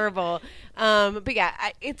 So terrible. But yeah,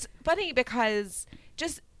 it's funny because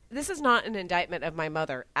this is not an indictment of my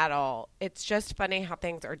mother at all. It's just funny how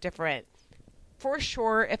things are different. For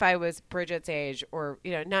sure, if I was Bridget's age or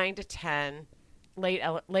 9 to 10,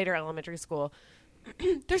 later elementary school,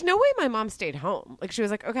 there's no way my mom stayed home. Like she was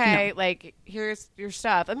like, okay, like here's your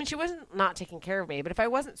stuff. I mean, she wasn't not taking care of me, but if I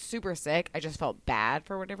wasn't super sick, I just felt bad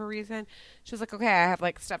for whatever reason. She was like, okay, I have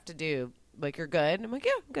like stuff to do. Like you're good. And I'm like,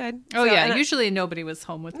 yeah, I'm good. Oh, So- yeah. and Usually nobody was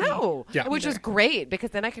home with me. no, Yeah. which was great because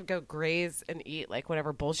then I could go graze and eat like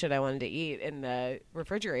whatever bullshit I wanted to eat in the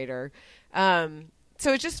refrigerator.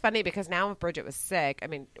 So it's just funny because now if Bridget was sick, I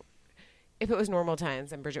mean, if it was normal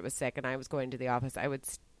times and Bridget was sick and I was going to the office,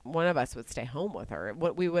 one of us would stay home with her.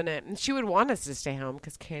 We wouldn't, and she would want us to stay home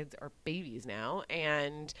because kids are babies now,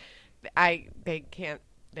 and they can't.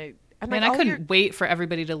 I'm Man, like, I couldn't wait for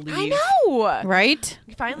everybody to leave. I know. Right?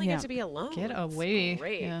 You finally Yeah. get to be alone. Get It's away.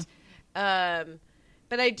 Great. Yeah.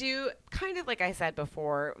 But I do kind of like I said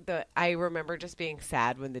before, I remember just being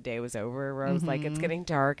sad when the day was over where I was like, it's getting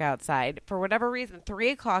dark outside. For whatever reason,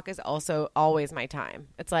 3:00 is also always my time.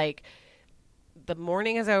 It's like the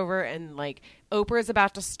morning is over and like Oprah is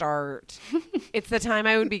about to start. It's the time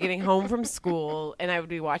I would be getting home from school and I would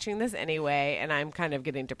be watching this anyway, and I'm kind of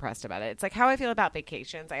getting depressed about it. It's like how I feel about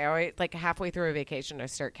vacations. I always like halfway through a vacation I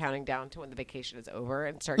start counting down to when the vacation is over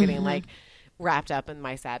and start getting like wrapped up in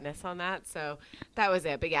my sadness on that. So that was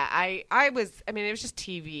it. But yeah, it was just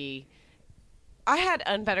TV I had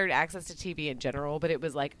unfettered access to TV in general, but it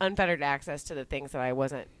was like unfettered access to the things that I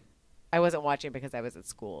wasn't watching because I was at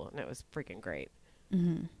school, and it was freaking great.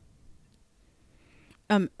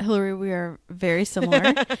 Hillary, we are very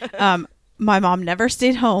similar. My mom never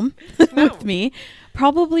stayed home with me,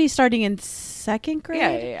 probably starting in second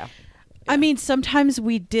grade. Yeah. I mean, sometimes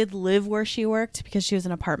we did live where she worked because she was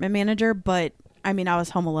an apartment manager, but I mean, I was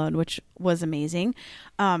home alone, which was amazing.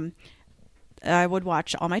 I would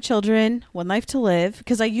watch All My Children, One Life to Live,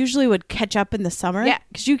 because I usually would catch up in the summer. Yeah.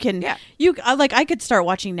 Because you can, I could start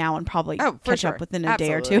watching now and probably catch up within a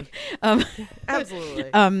day or two. Absolutely.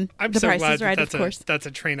 I'm The so Price glad is Right, that's of course. that's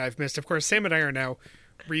a train I've missed. Of course, Sam and I are now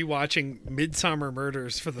rewatching Midsummer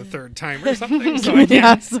Murders for the third time or something. So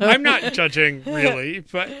I'm not judging really,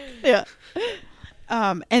 but Yeah.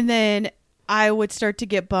 And then I would start to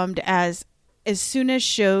get bummed as soon as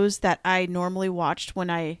shows that I normally watched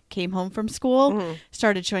when I came home from school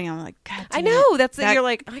started showing. I'm like, God, I know you're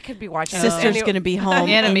like, I could be watching. Sister's going to be home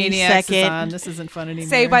any Animaniacs second. is on. This isn't fun anymore.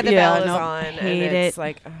 Saved by the Bell is no, on, and hate it's it.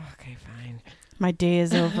 like, oh, okay, fine. My day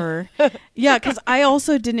is over. Yeah, because I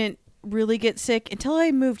also didn't really get sick until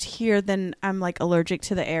I moved here. Then I'm like allergic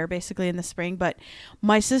to the air basically in the spring. But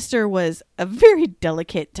my sister was a very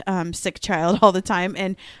delicate sick child all the time,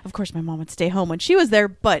 and of course my mom would stay home when she was there.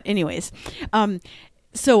 But anyways,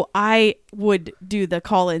 so I would do the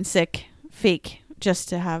call in sick fake just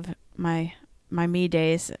to have my me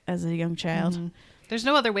days as a young child. There's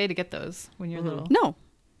no other way to get those when you're little. No,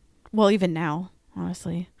 well even now,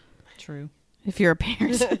 honestly, True. if you're a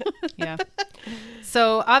parent. Yeah.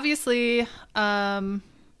 So obviously,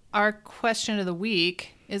 our question of the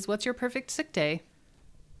week is, what's your perfect sick day?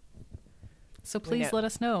 So please let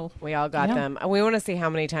us know. We all got Yeah. them. And we want to see how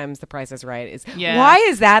many times The Price is Right is. Yeah. Why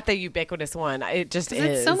is that the ubiquitous one? It just is.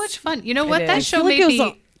 It's so much fun. You know what? It That is. show I feel like made it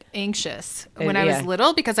was me anxious when I was yeah.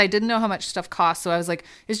 little because I didn't know how much stuff cost. So I was like,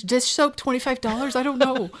 is dish soap $25? I don't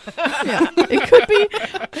know. Yeah, it could be,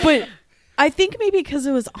 but I think maybe because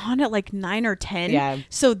it was on at like 9 or 10. Yeah.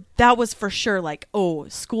 So that was for sure like, oh,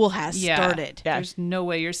 school has started. Yeah. There's no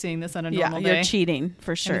way you're seeing this on a Yeah, normal day. you're cheating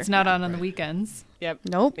for And sure. it's not on the weekends. Yep.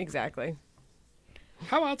 Nope. Exactly.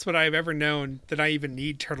 how else would I have ever known that I even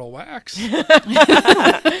need turtle wax?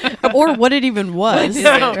 Or what it even was,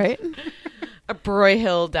 No. right? A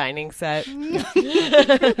Broyhill dining set.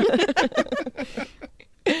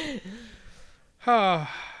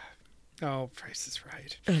 Oh, Price is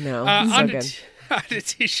Right. I know. So On good. to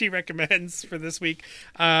tea she recommends for this week.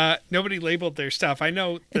 Nobody labeled their stuff. I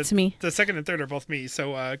know that It's me. The second and third are both me.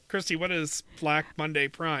 So, Christy, what is Black Monday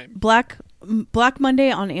Prime? Black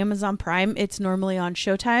Monday on Amazon Prime. It's normally on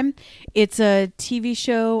Showtime. It's a TV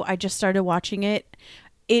show. I just started watching it.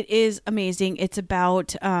 It is amazing. It's about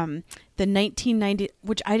the 1990,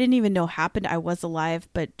 which I didn't even know happened. I was alive,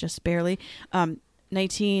 but just barely.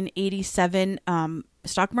 1987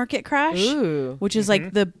 stock market crash, Ooh. which is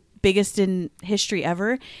like the biggest in history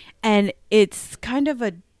ever. And it's kind of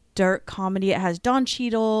a dark comedy. It has Don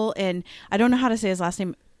Cheadle and I don't know how to say his last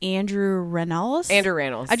name, Andrew Reynolds. Andrew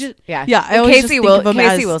Reynolds. I just yeah. I And always just Casey think of him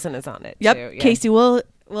Casey as- Wilson is on it. Yep, Too. Yeah. Casey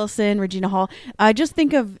Wilson, Regina Hall. I just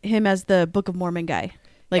think of him as the Book of Mormon guy,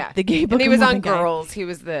 like Yeah. the gay Book And he of was Mormon on guy. Girls. He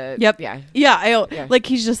was the. Yep. Yeah. Yeah. Like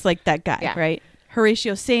he's just like that guy, Yeah. right?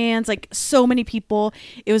 Horatio Sands, like so many people.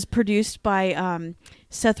 It was produced by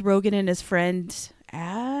Seth Rogen and his friend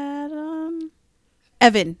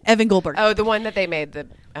Evan Goldberg. Oh, the one that they made, the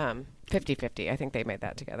 50-50. I think they made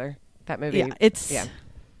that together. That movie. Yeah,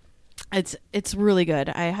 it's really good.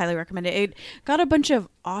 I highly recommend it. It got a bunch of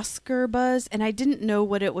Oscar buzz, and I didn't know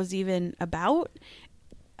what it was even about.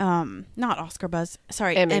 Not Oscar buzz.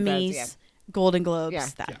 Sorry, Emmy buzz, Emmys, yeah. Golden Globes. Yeah.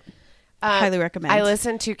 That Yeah. highly recommend. I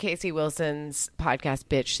listened to Casey Wilson's podcast,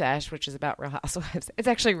 Bitch Sesh, which is about Real Housewives. It's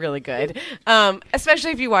actually really good,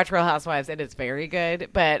 especially if you watch Real Housewives. It is very good,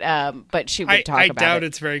 but she would talk I about doubt it.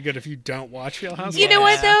 it's very good if you don't watch Real Housewives. You know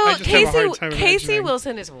what I though, just have a hard time Casey imagining.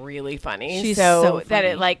 Wilson is really funny. She's so so that funny.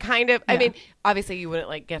 it like kind of. I Yeah. mean, obviously you wouldn't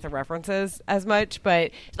like get the references as much,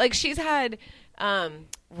 but like she's had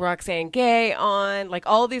Roxanne Gay on, like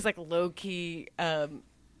all these like low key.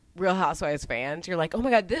 Real Housewives fans, you're like, oh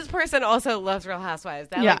my god, this person also loves Real Housewives.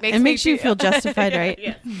 That Yeah, like, makes it me makes you feel justified, right?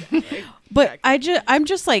 Yes, exactly. But I'm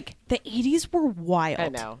just like the 80s were wild. I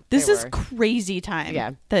know, This they is were. crazy time.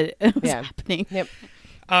 Yeah. that it was Yeah. happening. Yep.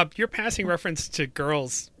 Your passing reference to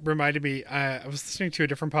Girls reminded me. I was listening to a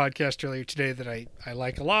different podcast earlier today that I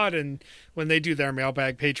like a lot, and when they do their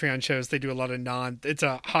mailbag Patreon shows, they do a lot of it's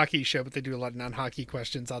a hockey show, but they do a lot of non-hockey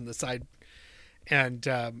questions on the side.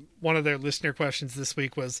 And one of their listener questions this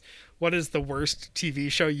week was, what is the worst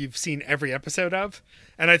TV show you've seen every episode of?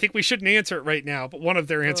 And I think we shouldn't answer it right now, but one of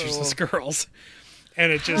their answers was Girls.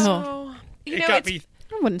 And it just, it got me.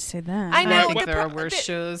 I wouldn't say that. I know. I think there are worse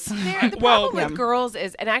shows. The problem with Girls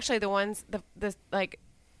is, and actually the ones,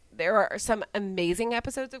 there are some amazing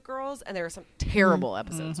episodes of Girls, and there are some terrible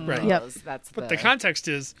episodes of Right. Girls. That's But the context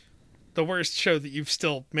is the worst show that you've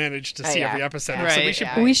still managed to see every episode. Right. So we should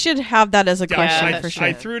We should have that as a question for sure.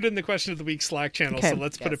 I threw it in the question of the week Slack channel, so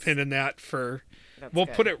let's put a pin in that for. We'll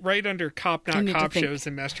put it right under Cop Not Cop shows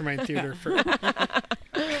in Mastermind Theater for.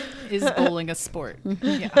 Is bowling a sport? In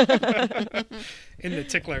the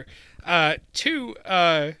tickler.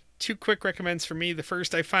 Two quick recommends for me. The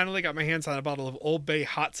first, I finally got my hands on a bottle of Old Bay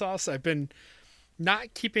hot sauce. I've been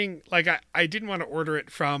not keeping, I didn't want to order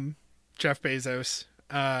it from Jeff Bezos.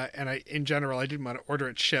 And in general, I didn't want to order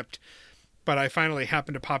it shipped. But I finally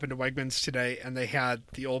happened to pop into Wegmans today, and they had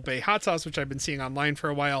the Old Bay hot sauce, which I've been seeing online for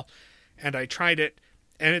a while. And I tried it,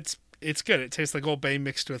 and it's good. It tastes like Old Bay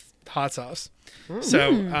mixed with hot sauce.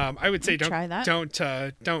 So I would say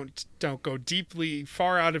don't go deeply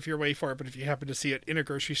far out of your way for it. But if you happen to see it in a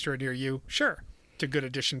grocery store near you, sure, it's a good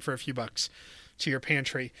addition for a few bucks to your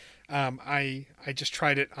pantry. I just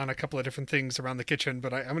tried it on a couple of different things around the kitchen,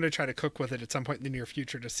 but I'm going to try to cook with it at some point in the near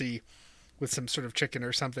future to see with some sort of chicken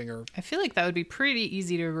or something. Or I feel like that would be pretty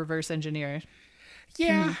easy to reverse engineer.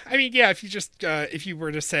 Yeah, I mean, yeah. If you just if you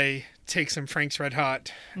were to say take some Frank's Red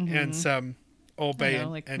Hot and some Old Bay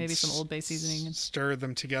and maybe some Old Bay seasoning and stir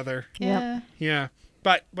them together. Yeah.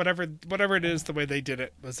 But whatever it is, the way they did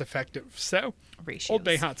it was effective. So Ratios. Old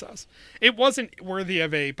Bay hot sauce. It wasn't worthy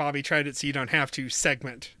of a Bobby tried it so you don't have to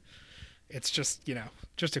segment. It's just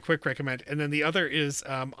just a quick recommend. And then the other is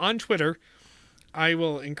on Twitter. I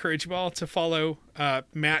will encourage you all to follow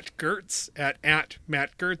Matt Gertz at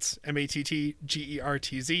Matt Gertz,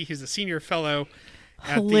 MattGertz. He's a senior fellow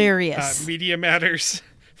at the Media Matters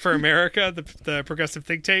for America, the progressive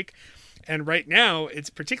think tank. And right now, it's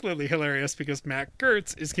particularly hilarious because Matt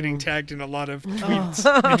Gertz is getting tagged in a lot of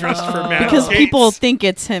tweets addressed for Matt because Gaetz. People think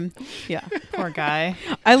it's him. Yeah, poor guy.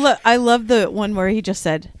 I love the one where he just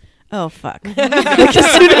said, "Oh fuck."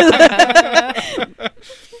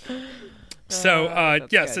 So,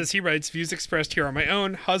 yes, as he writes, views expressed here are my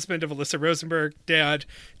own, husband of Alyssa Rosenberg, dad,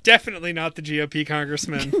 definitely not the GOP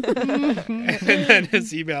congressman, and then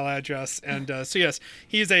his email address. And so, yes,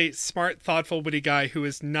 he's a smart, thoughtful, witty guy who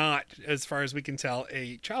is not, as far as we can tell,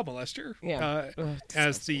 a child molester,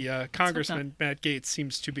 as the congressman Matt Gaetz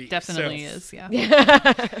seems to be. Definitely is, yeah.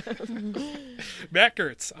 Matt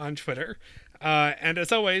Gertz on Twitter. And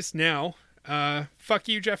as always, now, fuck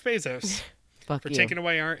you, Jeff Bezos. For taking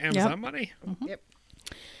away our Amazon money. Yep.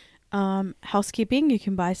 Housekeeping, you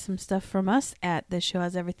can buy some stuff from us at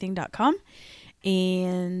theshowhaseverything.com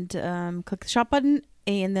and click the shop button,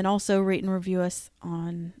 and then also rate and review us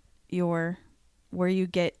on where you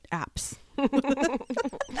get apps.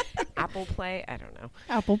 Apple Play? I don't know.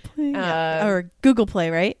 Apple Play? Or Google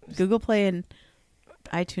Play, right? Google Play and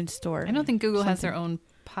iTunes Store. I don't think Google has their own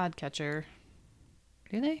podcatcher.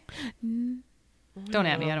 Do they? Don't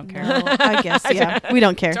at me. I don't care. No, I guess, yeah. We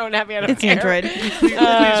don't care. Don't at me. I don't it's care. Android.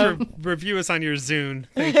 Please review us on your Zune.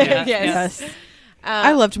 Thank you. Yes.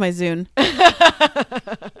 I loved my Zune.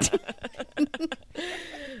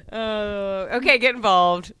 Okay, get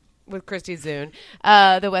involved with Christy's Zune.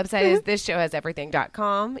 The website is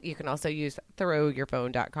thisshowhaseverything.com. You can also use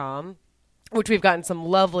throwyourphone.com, which we've gotten some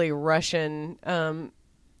lovely Russian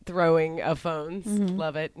throwing of phones.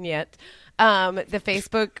 Love it. Yet. The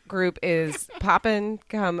Facebook group is poppin'.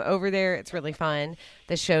 Come over there. It's really fun.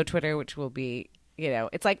 The show Twitter, which will be,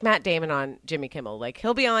 it's like Matt Damon on Jimmy Kimmel. Like,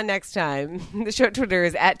 he'll be on next time. The show Twitter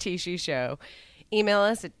is @TSheShow. Email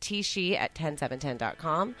us at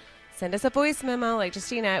tshe@10710.com. Send us a voice memo like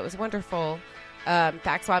Justina. It was wonderful.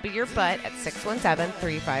 Fax Bobby your butt at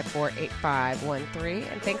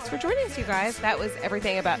 617-354-8513. And thanks for joining us, you guys. That was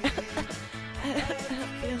everything about...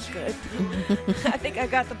 Feels good. I think I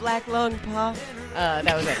got the black lung, Pa.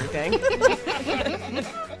 That was everything.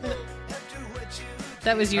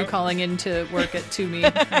 That was you calling in to work at To Me.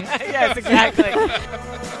 Right? Yes, exactly.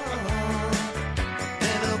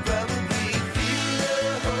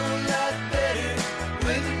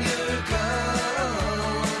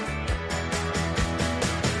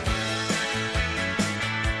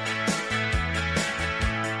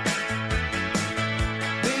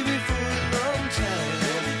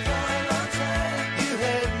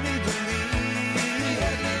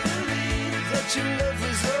 Your love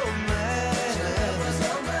was all mine,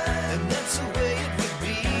 and that's the way it would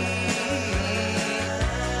be.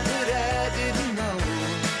 But I didn't know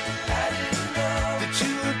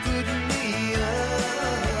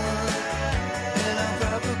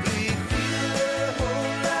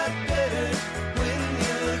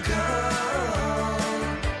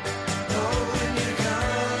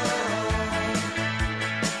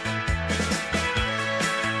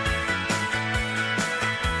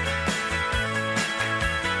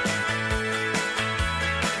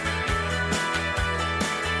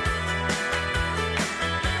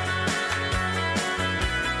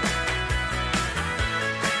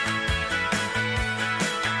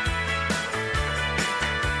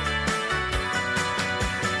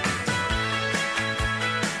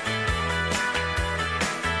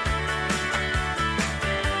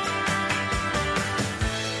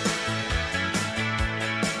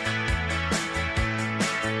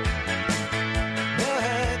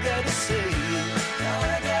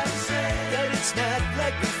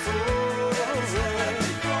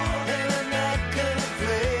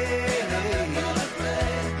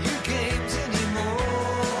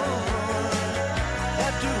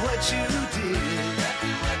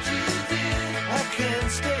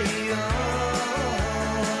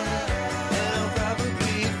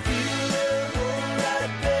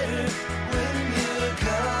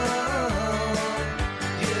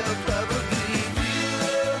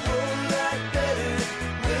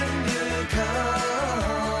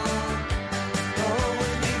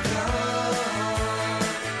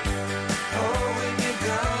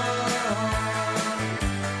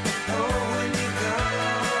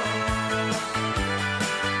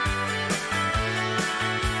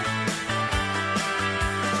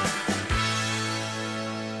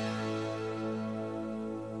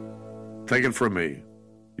Take it from me.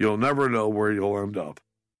 You'll never know where you'll end up.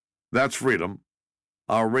 That's freedom.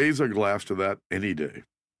 I'll raise a glass to that any day.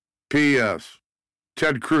 P.S.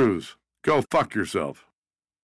 Ted Cruz, go fuck yourself.